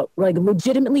about,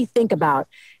 legitimately think about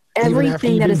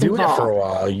everything that is involved. Even after you've been doing it for a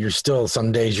while, you're still,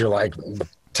 some days you're like,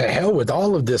 to hell with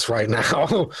all of this right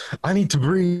now. I need to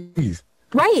breathe.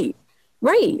 Right.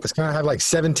 It's kind of have like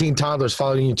 17 toddlers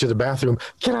following you to the bathroom.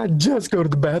 Can I just go to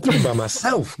the bathroom by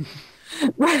myself?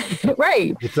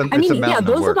 Right.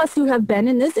 Those of us who have been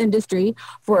in this industry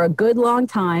for a good long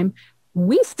time,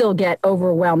 we still get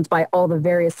overwhelmed by all the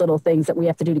various little things that we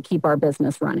have to do to keep our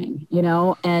business running,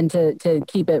 and to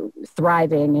keep it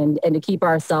thriving and to keep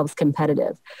ourselves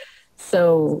competitive.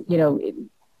 So,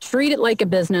 treat it like a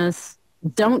business.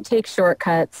 Don't take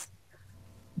shortcuts.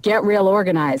 Get real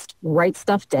organized. Write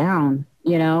stuff down.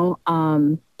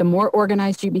 The more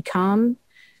organized you become,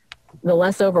 the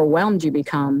less overwhelmed you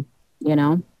become.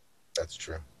 That's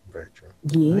true. Very true.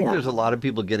 Yeah. I think there's a lot of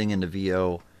people getting into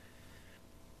VO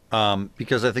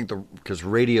because because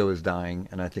radio is dying,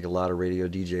 and I think a lot of radio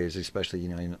DJs, especially,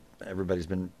 everybody's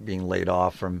been being laid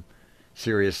off from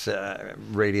Sirius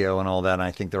radio and all that, and I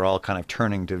think they're all kind of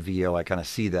turning to VO. I kind of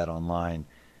see that online.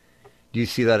 Do you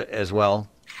see that as well?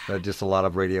 That just a lot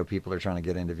of radio people are trying to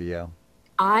get into VO?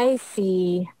 I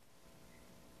see.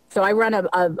 So I run a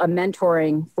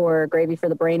mentoring for Gravy for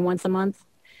the Brain once a month.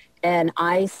 And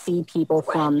I see people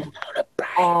from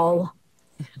all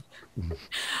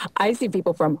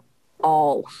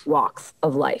walks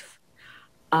of life.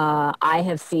 I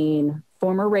have seen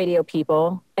former radio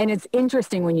people, and it's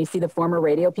interesting when you see the former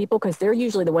radio people because they're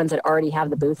usually the ones that already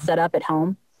have the booth set up at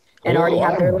home and already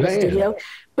have their little studio,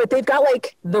 but they've got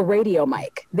the radio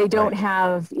mic. They don't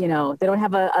have, they don't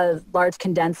have a large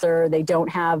condenser. They don't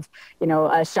have,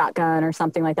 a shotgun or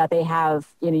something like that. They have,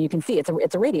 you can see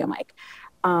it's a radio mic.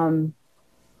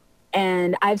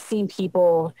 And I've seen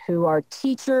people who are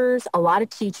teachers, a lot of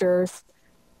teachers.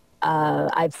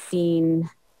 I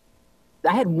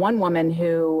had one woman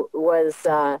who was,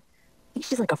 I think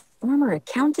she's like a former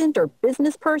accountant or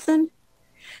business person.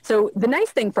 So the nice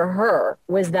thing for her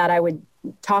was that I would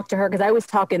talk to her because I always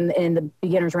talk in the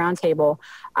beginners roundtable.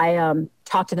 I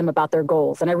talk to them about their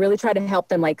goals, and I really try to help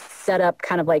them set up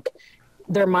kind of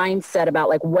their mindset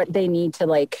about what they need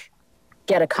to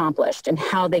get accomplished and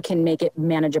how they can make it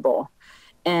manageable.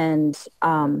 And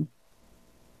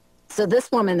so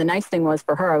this woman, the nice thing was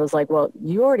for her, I was like, well,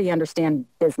 you already understand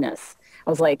business. I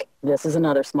was like, this is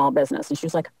another small business. And she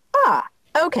was like,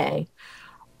 okay.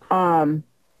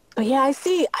 But yeah, I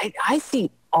see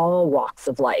all walks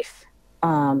of life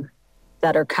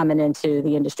that are coming into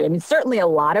the industry. I mean, certainly a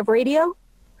lot of radio,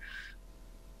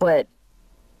 but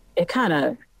it's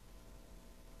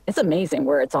amazing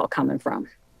where it's all coming from.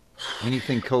 When you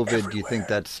think COVID, do you think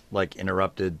that's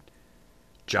interrupted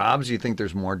jobs? Do you think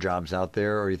there's more jobs out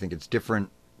there, or you think it's different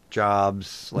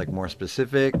jobs, more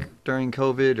specific during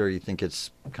COVID, or you think it's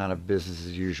kind of business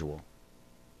as usual?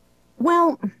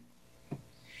 Well,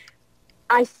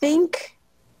 I think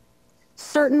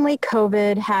certainly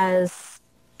COVID has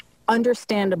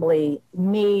understandably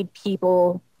made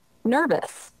people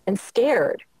nervous and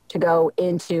scared to go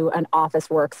into an office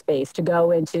workspace, to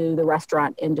go into the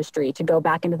restaurant industry, to go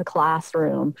back into the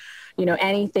classroom,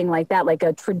 anything like that. Like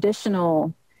a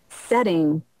traditional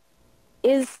setting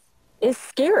is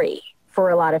scary for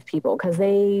a lot of people because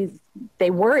they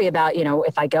worry about,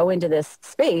 if I go into this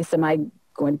space, am I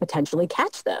going to potentially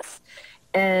catch this?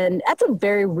 And that's a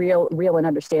very real and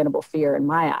understandable fear in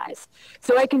my eyes.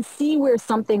 So I can see where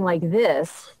something like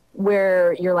this,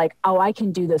 where you're like, oh, I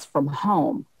can do this from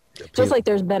home. Just like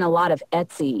there's been a lot of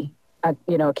Etsy,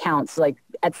 accounts, like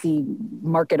Etsy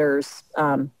marketers.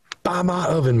 Buy my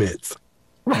oven mitts.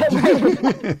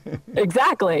 Right.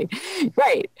 Exactly.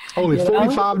 Right. Only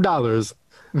 $45.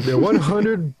 They're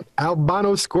 100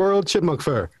 albino squirrel chipmunk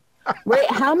fur. Right.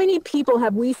 How many people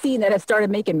have we seen that have started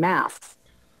making masks?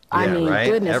 I mean,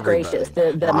 goodness gracious,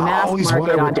 the mask always market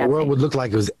wondered on what the Etsy. world would look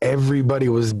like. Everybody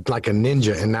was like a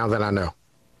ninja, and now that I know,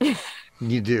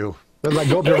 you do. They're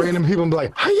go up to random people and be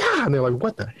like, "Hiya!" and they're like,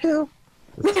 "What the hell?"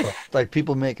 Like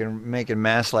people making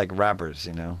masks like rappers,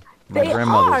 My They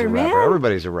grandmother's are, a rapper. man.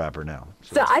 Everybody's a rapper now.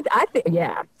 So I think,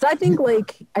 yeah. So I think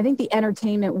the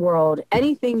entertainment world,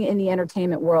 anything in the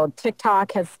entertainment world,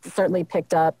 TikTok has certainly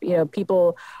picked up.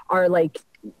 People are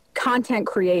content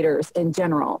creators in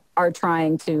general are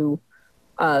trying to,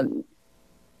 are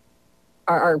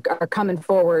coming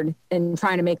forward and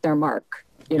trying to make their mark.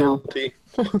 Guilty.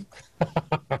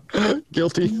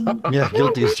 Guilty. Yeah,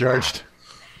 guilty is charged.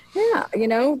 Yeah,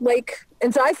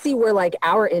 and so I see where like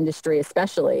our industry,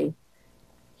 especially,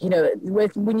 you know,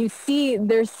 when you see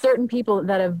there's certain people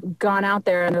that have gone out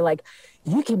there and they're like,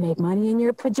 you can make money in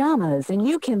your pajamas and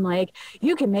you can make,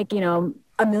 you know,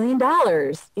 $1 million,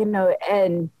 you know,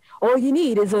 and all you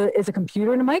need is a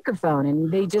computer and a microphone,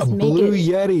 and they just make Blue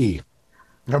Yeti.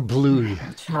 A blue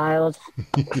child.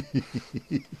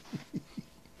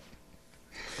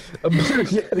 A Blue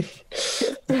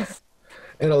Yeti.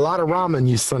 And a lot of ramen,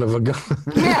 you son of a gun.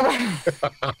 Yeah.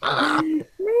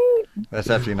 That's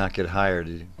after you not get hired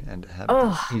and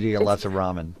you get lots of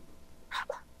ramen.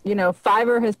 You know,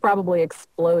 Fiverr has probably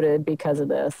exploded because of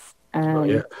this. Oh,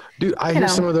 yeah. Dude, I hear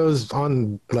some of those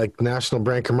on like national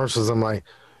brand commercials. I'm like,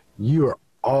 you are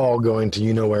all going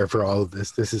to where for all of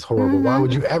this. This is horrible. Why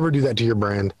would you ever do that to your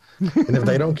brand? And if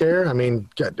they don't care, I mean,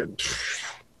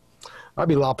 I'd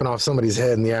be lopping off somebody's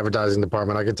head in the advertising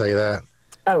department. I can tell you that.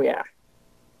 Oh, yeah.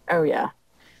 Oh, yeah.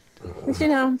 But, you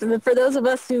know, for those of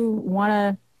us who want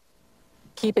to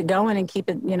keep it going and keep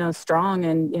it, you know, strong,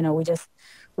 and, you know, we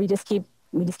just keep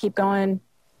going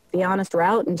the honest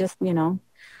route, and just, you know,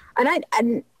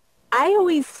 and I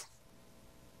always,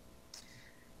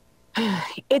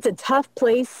 it's a tough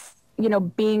place, you know,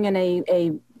 being in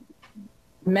a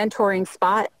mentoring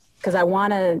spot, because I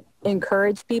want to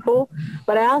encourage people,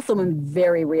 but I also am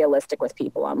very realistic with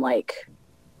people. I'm like,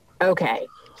 okay,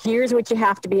 here's what you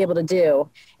have to be able to do,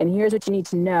 and here's what you need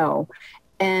to know.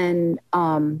 And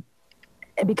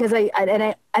because I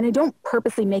don't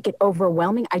purposely make it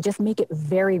overwhelming. I just make it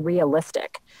very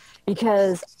realistic,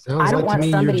 because Sounds I don't like want to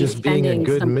me somebody you're just being a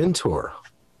good some... mentor.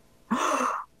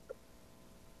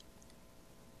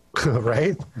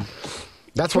 Right?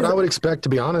 That's what I would expect, to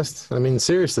be honest. I mean,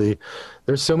 seriously,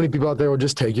 there's so many people out there who will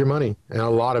just take your money, and a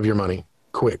lot of your money,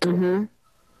 quick.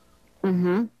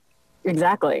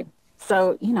 Exactly.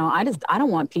 So, you know, I don't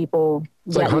want people.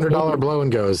 It's like $100 blow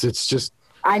and goes. It's just.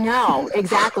 I know,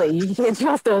 exactly. You can't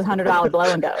trust those $100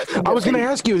 blow and goes. I was going to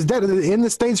ask you, is that in the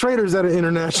States rate, or is that an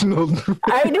international?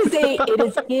 I would just say it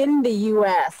is in the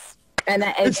U.S. And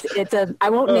it's I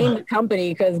won't name the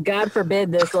company, because God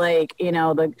forbid this, like, you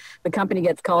know, the company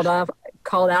gets called out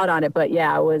on it. But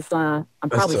yeah, it was, I'm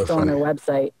probably still on their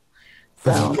website.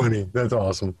 So. That's funny. That's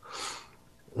awesome.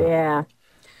 Yeah.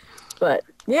 But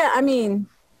yeah, I mean,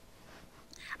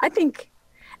 I think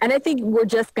we're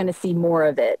just going to see more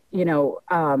of it, you know.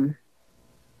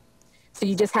 So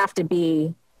you just have to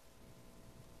be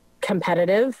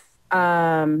competitive,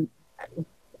 and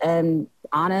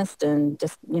honest, and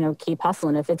just, you know, keep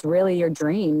hustling. If it's really your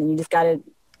dream, then you just got to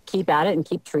keep at it and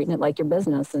keep treating it like your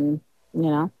business, and, you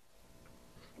know.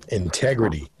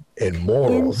 Integrity and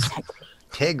morals.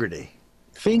 Integrity.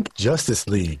 Think Justice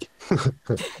League.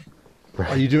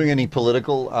 Are you doing any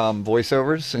political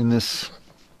voiceovers in this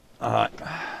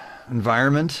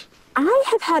environment? I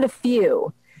have had a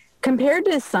few. Compared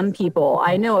to some people,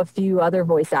 I know a few other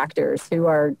voice actors who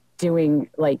are doing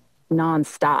like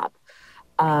nonstop.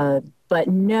 But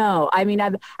no, I mean,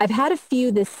 I've had a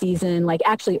few this season, like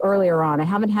actually earlier on. I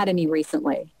haven't had any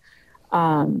recently.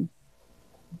 But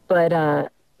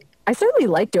I certainly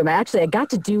like doing them. I got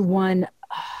to do one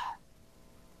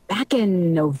back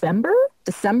in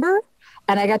December,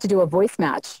 and I got to do a voice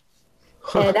match.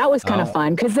 And that was kind of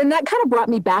fun, because then that kind of brought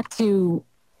me back to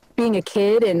being a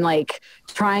kid and like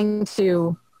trying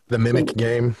to the mimic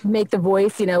game, make the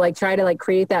voice, you know, like try to like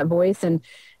create that voice, and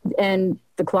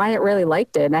the client really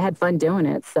liked it, and I had fun doing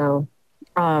it. So,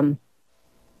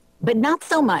 but not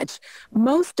so much.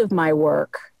 Most of my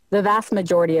work, the vast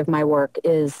majority of my work,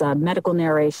 is medical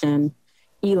narration,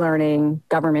 e-learning,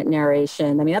 government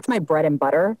narration. I mean, that's my bread and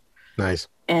butter. Nice.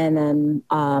 And then,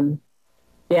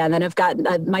 yeah, and then I've got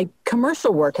my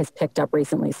commercial work has picked up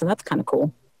recently, so that's kind of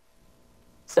cool.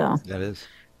 So that is.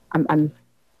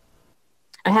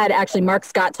 I had actually Mark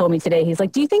Scott told me today. He's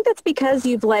like, "Do you think that's because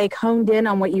you've like honed in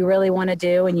on what you really want to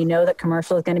do, and you know that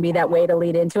commercial is going to be that way to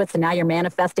lead into it? So now you're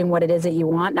manifesting what it is that you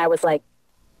want." And I was like,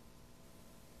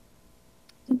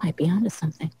 "You might be onto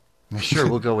something." Sure,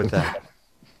 we'll go with that.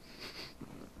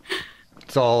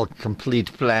 It's all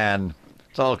complete plan.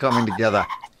 It's all coming together.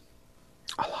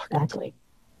 Exactly.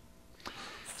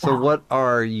 So what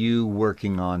are you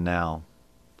working on now,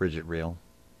 Brigid Reale?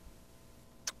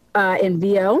 In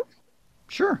VO?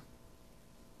 Sure.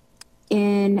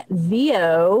 In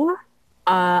VO,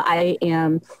 I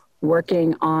am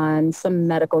working on some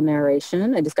medical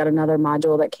narration. I just got another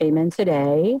module that came in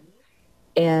today.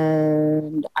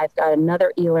 And I've got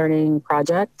another e-learning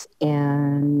project,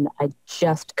 and I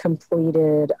just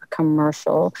completed a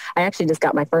commercial. I actually just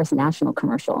got my first national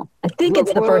commercial. I think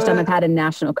it's the first time I've had a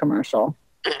national commercial.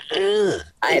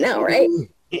 I know, right?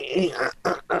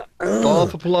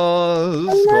 Golf applause.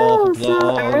 Hello. Golf So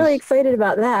applause. I'm really excited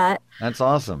about that. That's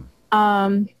awesome.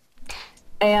 And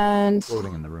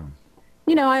Floating in the room.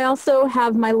 you know, I also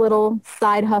have my little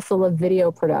side hustle of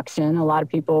video production. A lot of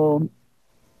people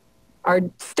are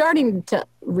starting to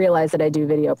realize that I do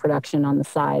video production on the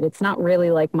side. It's not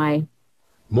really like my...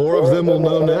 More of them will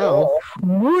know now.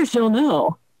 More shall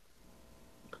know.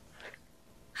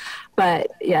 But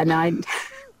yeah, no,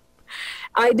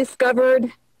 I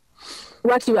discovered...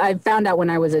 Well, actually, I found out when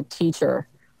I was a teacher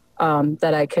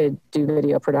that I could do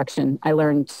video production. I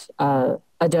learned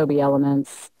Adobe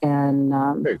Elements and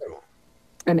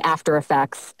After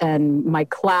Effects. And my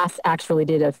class actually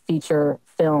did a feature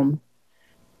film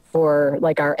for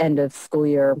like our end of school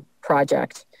year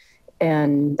project.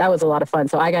 And that was a lot of fun.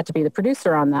 So I got to be the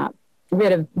producer on that.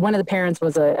 One of the parents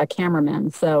was a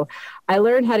cameraman. So I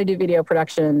learned how to do video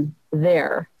production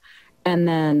there. And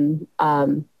then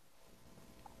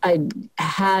I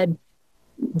had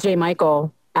J.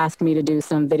 Michael ask me to do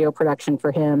some video production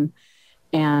for him.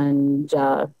 And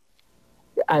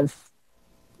I've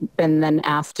been then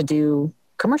asked to do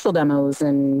commercial demos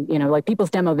and, you know, like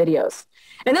people's demo videos.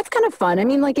 And that's kind of fun. I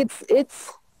mean, like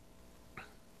it's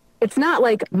not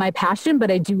like my passion,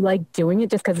 but I do like doing it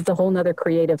just because it's a whole nother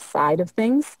creative side of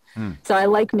things. So I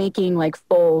like making like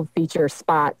full feature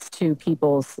spots to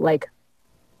people's like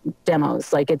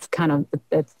demos. Like it's kind of,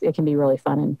 it can be really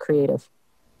fun and creative.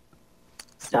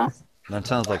 So that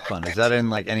sounds like fun. Is that in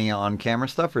like any on-camera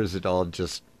stuff, or is it all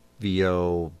just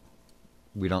VO?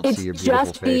 We don't see your beautiful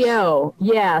just face. VO.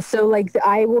 Yeah. So like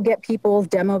I will get people's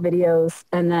demo videos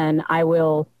and then I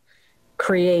will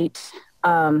create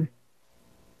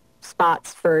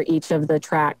spots for each of the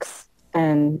tracks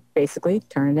and basically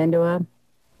turn it into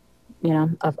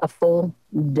a full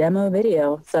demo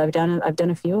video. So I've done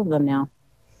a few of them now.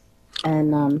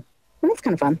 And it's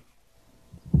kind of fun.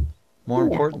 More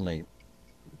importantly,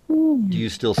 do you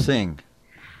still sing?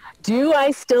 Do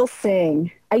I still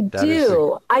sing? I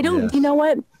do. I don't, yes. You know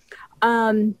what?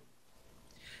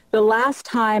 The last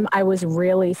time I was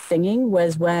really singing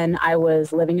was when I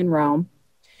was living in Rome,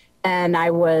 and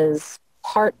I was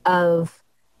part of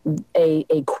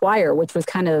a choir, which was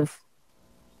kind of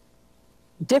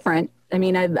different. I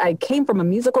mean, I came from a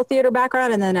musical theater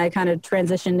background, and then I kind of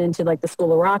transitioned into like the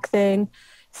School of Rock thing.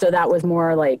 So that was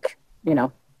more like, you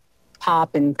know,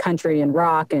 pop and country and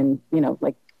rock and, you know,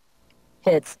 like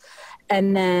hits.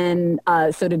 And then,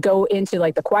 so to go into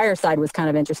like the choir side was kind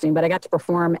of interesting, but I got to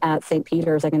perform at St.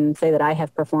 Peter's. I can say that I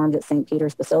have performed at St.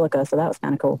 Peter's Basilica. So that was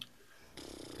kind of cool.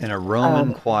 In a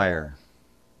Roman choir.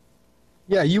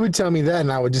 Yeah, you would tell me that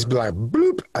and I would just be like,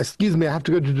 bloop, excuse me, I have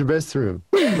to go to the restroom.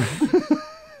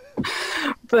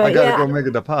 But I gotta go make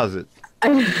a deposit.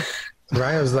 Right?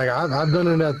 I was like, I've done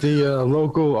it at the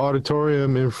local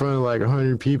auditorium in front of like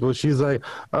 100 people. She's like,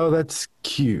 oh, that's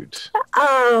cute.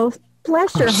 Oh,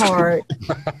 bless your heart.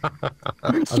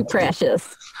 Aren't you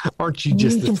precious? Aren't you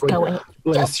just just go ahead.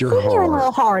 Bless your heart. Your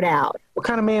little heart out. What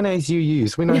kind of mayonnaise do you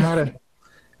use? We know how to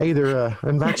either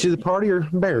invite you to the party or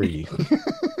bury you.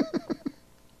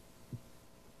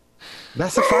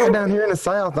 That's a fight down here in the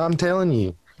South, I'm telling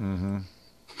you. Mm-hmm.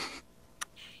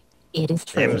 It is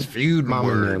true. Them's feud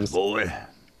words, boy.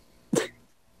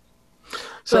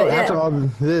 So after all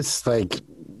this, like,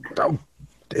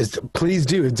 please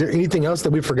do. Is there anything else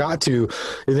that we forgot to?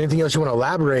 Is there anything else you want to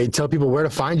elaborate? Tell people where to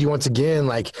find you once again,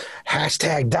 like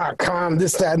hashtag.com,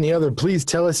 this, that, and the other. Please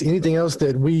tell us anything else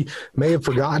that we may have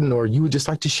forgotten or you would just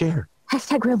like to share.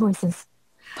 Hashtag Real Voices.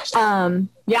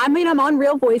 Yeah, I mean, I'm on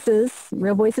Real Voices,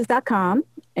 realvoices.com,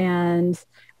 and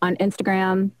on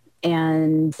Instagram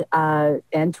and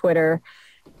Twitter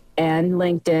and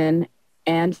LinkedIn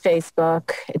and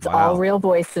Facebook. It's all Real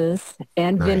Voices,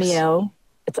 and Vimeo.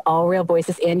 It's all Real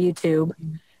Voices, and YouTube.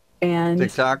 And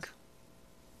TikTok?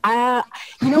 I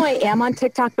am on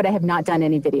TikTok, but I have not done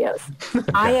any videos.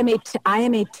 I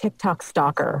am a TikTok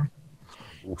stalker.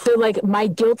 So like my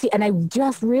guilty, and I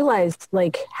just realized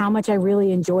like how much I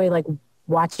really enjoy like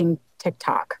watching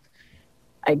TikTok.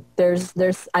 Like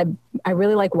I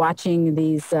really like watching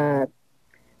these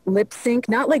lip sync,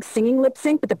 not like singing lip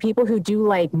sync, but the people who do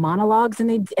like monologues and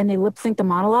they lip sync the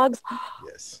monologues.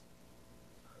 Yes.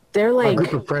 They're like, my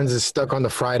group of friends is stuck on the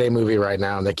Friday movie right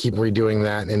now, and they keep redoing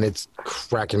that, and it's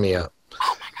cracking me up.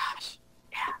 Oh my gosh.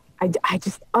 Yeah. I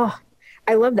just,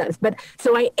 I love that. But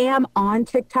so I am on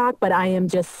TikTok, but I am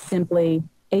just simply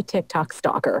a TikTok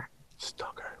stalker.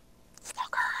 Stalker.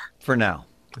 For now.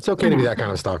 It's okay to be that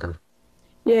kind of stalker.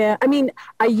 Yeah. I mean,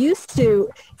 I used to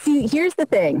see, here's the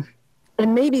thing,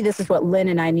 and maybe this is what Lynn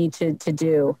and I need to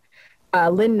do.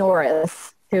 Lynn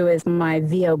Norris, who is my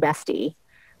VO bestie,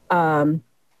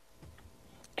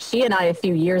 she and I, a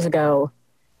few years ago,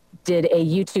 did a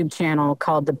YouTube channel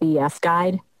called The BS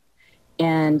Guide.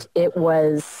 And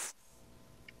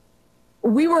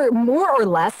we were more or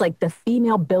less like the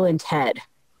female Bill and Ted.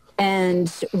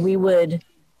 And we would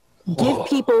give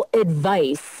people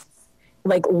advice,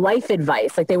 like life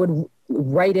advice. Like they would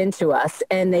write into us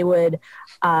and they would,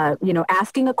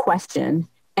 asking a question,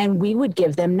 and we would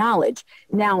give them knowledge.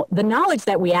 Now, the knowledge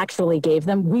that we actually gave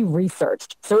them, we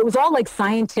researched. So it was all like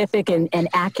scientific and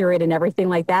accurate and everything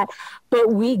like that.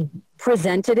 But we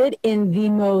presented it in the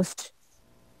most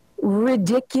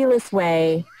ridiculous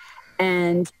way.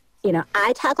 And,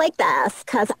 I talk like this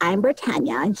because I'm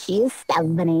Britannia and she's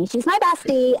Stephanie. She's my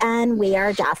bestie. And we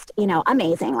are just,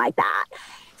 amazing like that.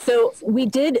 So we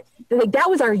did, that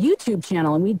was our YouTube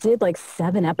channel, and we did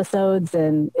 7 episodes,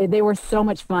 and they were so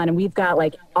much fun. And we've got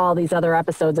all these other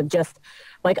episodes of just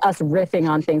us riffing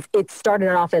on things. It started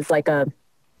off as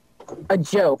a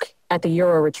joke at the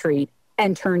Euro retreat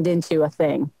and turned into a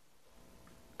thing.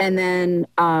 And then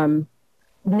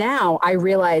now I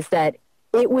realize that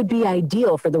it would be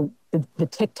ideal for the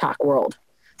TikTok world.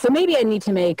 So maybe I need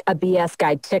to make a BS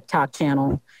Guide TikTok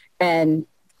channel and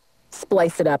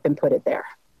splice it up and put it there.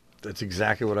 That's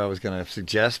exactly what I was going to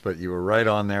suggest, but you were right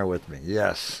on there with me.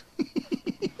 Yes.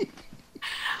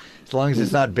 As long as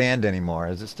it's not banned anymore.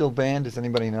 Is it still banned? Does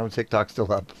anybody know? TikTok's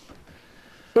still up?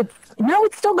 It's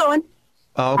still going.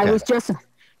 Oh, okay.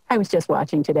 I was just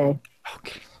watching today.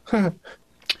 Okay.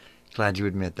 Glad you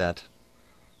admit that.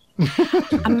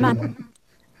 I'm not.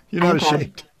 You're not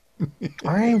ashamed.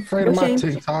 I ain't afraid of my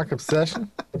TikTok obsession.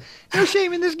 No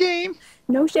shame in this game.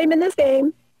 No shame in this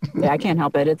game. Yeah, I can't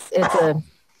help it. It's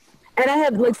and I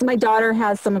have my daughter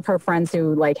has some of her friends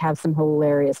who have some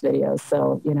hilarious videos.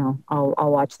 So,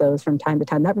 I'll watch those from time to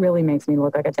time. That really makes me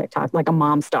look like a TikTok, like a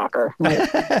mom stalker.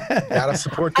 Gotta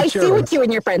support the I children. see what you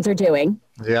and your friends are doing.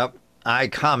 Yep. I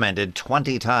commented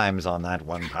 20 times on that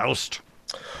one post.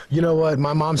 You know what?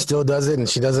 My mom still does it, and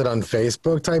she does it on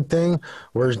Facebook type thing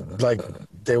where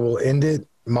they will end it.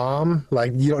 Mom,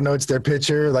 you don't know it's their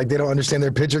picture. They don't understand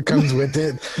their picture comes with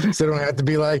it. So they don't have to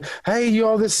be like, hey,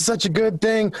 this is such a good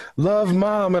thing. Love,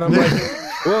 Mom. And I'm like,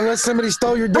 well, unless somebody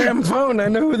stole your damn phone, I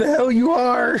know who the hell you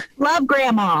are. Love,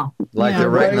 Grandma.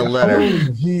 They're writing a letter. Oh,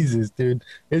 Jesus, dude.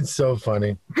 It's so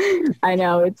funny. I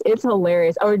know. It's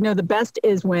hilarious. Or no, the best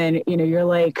is when,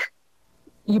 you're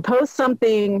you post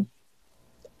something,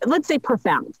 let's say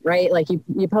profound, right?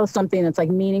 You post something that's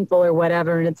meaningful or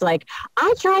whatever. And it's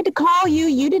I tried to call you.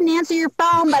 You didn't answer your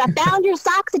phone, but I found your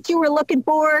socks that you were looking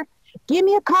for. Give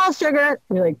me a call, sugar.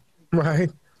 You're like, right.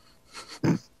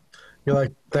 You're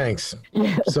like, thanks.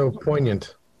 Yeah. So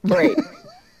poignant. Right.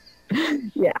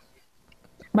 Yeah.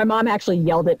 My mom actually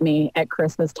yelled at me at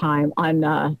Christmas time on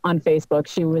Facebook.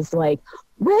 She was like,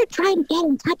 we're trying to get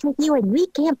in touch with you and we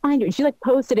can't find you. She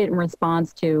posted it in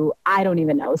response to, I don't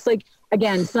even know. It's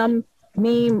again, some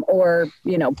meme or,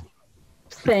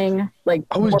 thing,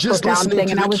 I was just listening thing,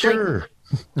 to and the Cure.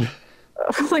 I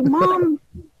was like, Mom.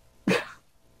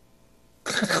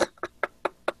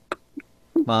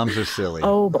 Moms are silly.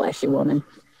 Oh, bless you, woman.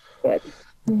 But,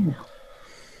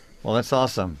 Well, that's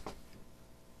awesome.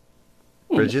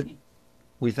 Brigid,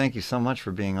 we thank you so much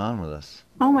for being on with us.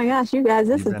 Oh my gosh, you guys,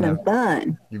 this has been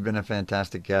fun. You've been a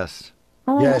fantastic guest.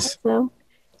 Oh, yes. So.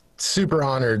 Super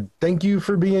honored. Thank you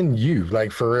for being you,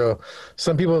 for real.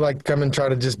 Some people come and try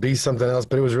to just be something else,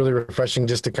 but it was really refreshing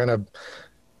just to kind of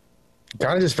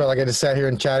just felt like I just sat here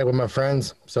and chatted with my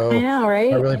friends. So I know,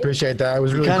 right? I really appreciate that. It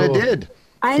was really cool. Did.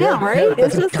 I know, right? Yeah,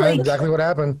 it's just exactly what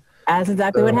happened. That's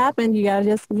exactly what happened. You gotta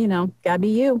just, gotta be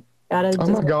you. Oh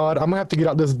my God, I'm gonna have to get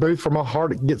out this booth for my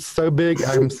heart. It gets so big.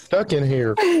 I'm stuck in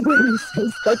here. I'm so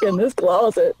stuck in this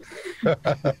closet.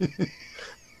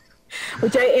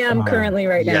 Which I am currently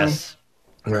right now. Yes.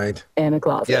 Right. In a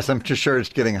closet. Yes, I'm just sure it's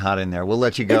getting hot in there. We'll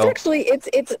let you go. It's actually,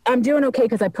 I'm doing okay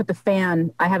because I put the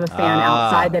fan, I have a fan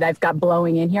outside that I've got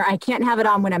blowing in here. I can't have it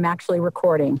on when I'm actually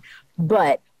recording.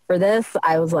 But for this,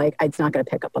 I was like, it's not going to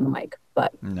pick up on the mic.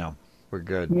 But no, we're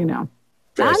good.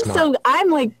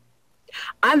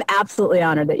 I'm absolutely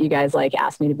honored that you guys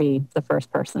asked me to be the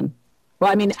first person.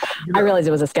 Well, I mean, I realized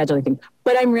it was a scheduling thing,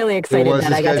 but I'm really excited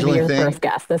that I got to be your first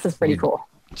guest. This is pretty cool.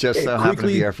 Just so happened to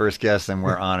be our first guest, and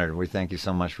we're honored. We thank you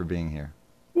so much for being here.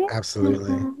 Yeah.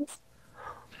 Absolutely.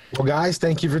 Well, guys,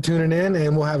 thank you for tuning in,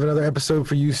 and we'll have another episode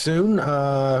for you soon.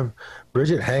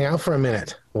 Brigid, hang out for a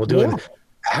minute. We'll do an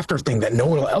after thing that no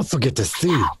one else will get to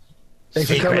see. Thanks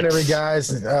for coming, every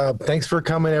guys. Thanks for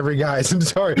coming, every guys. I'm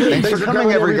sorry. Thanks for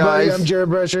coming, every guys. I'm Jared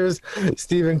Breshers,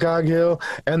 Stephen Coghill,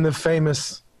 and the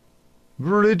famous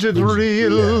Brigid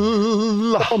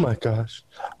Reale. Oh my gosh,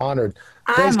 honored.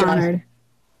 I'm honored.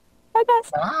 Bye,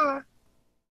 guys. Bye.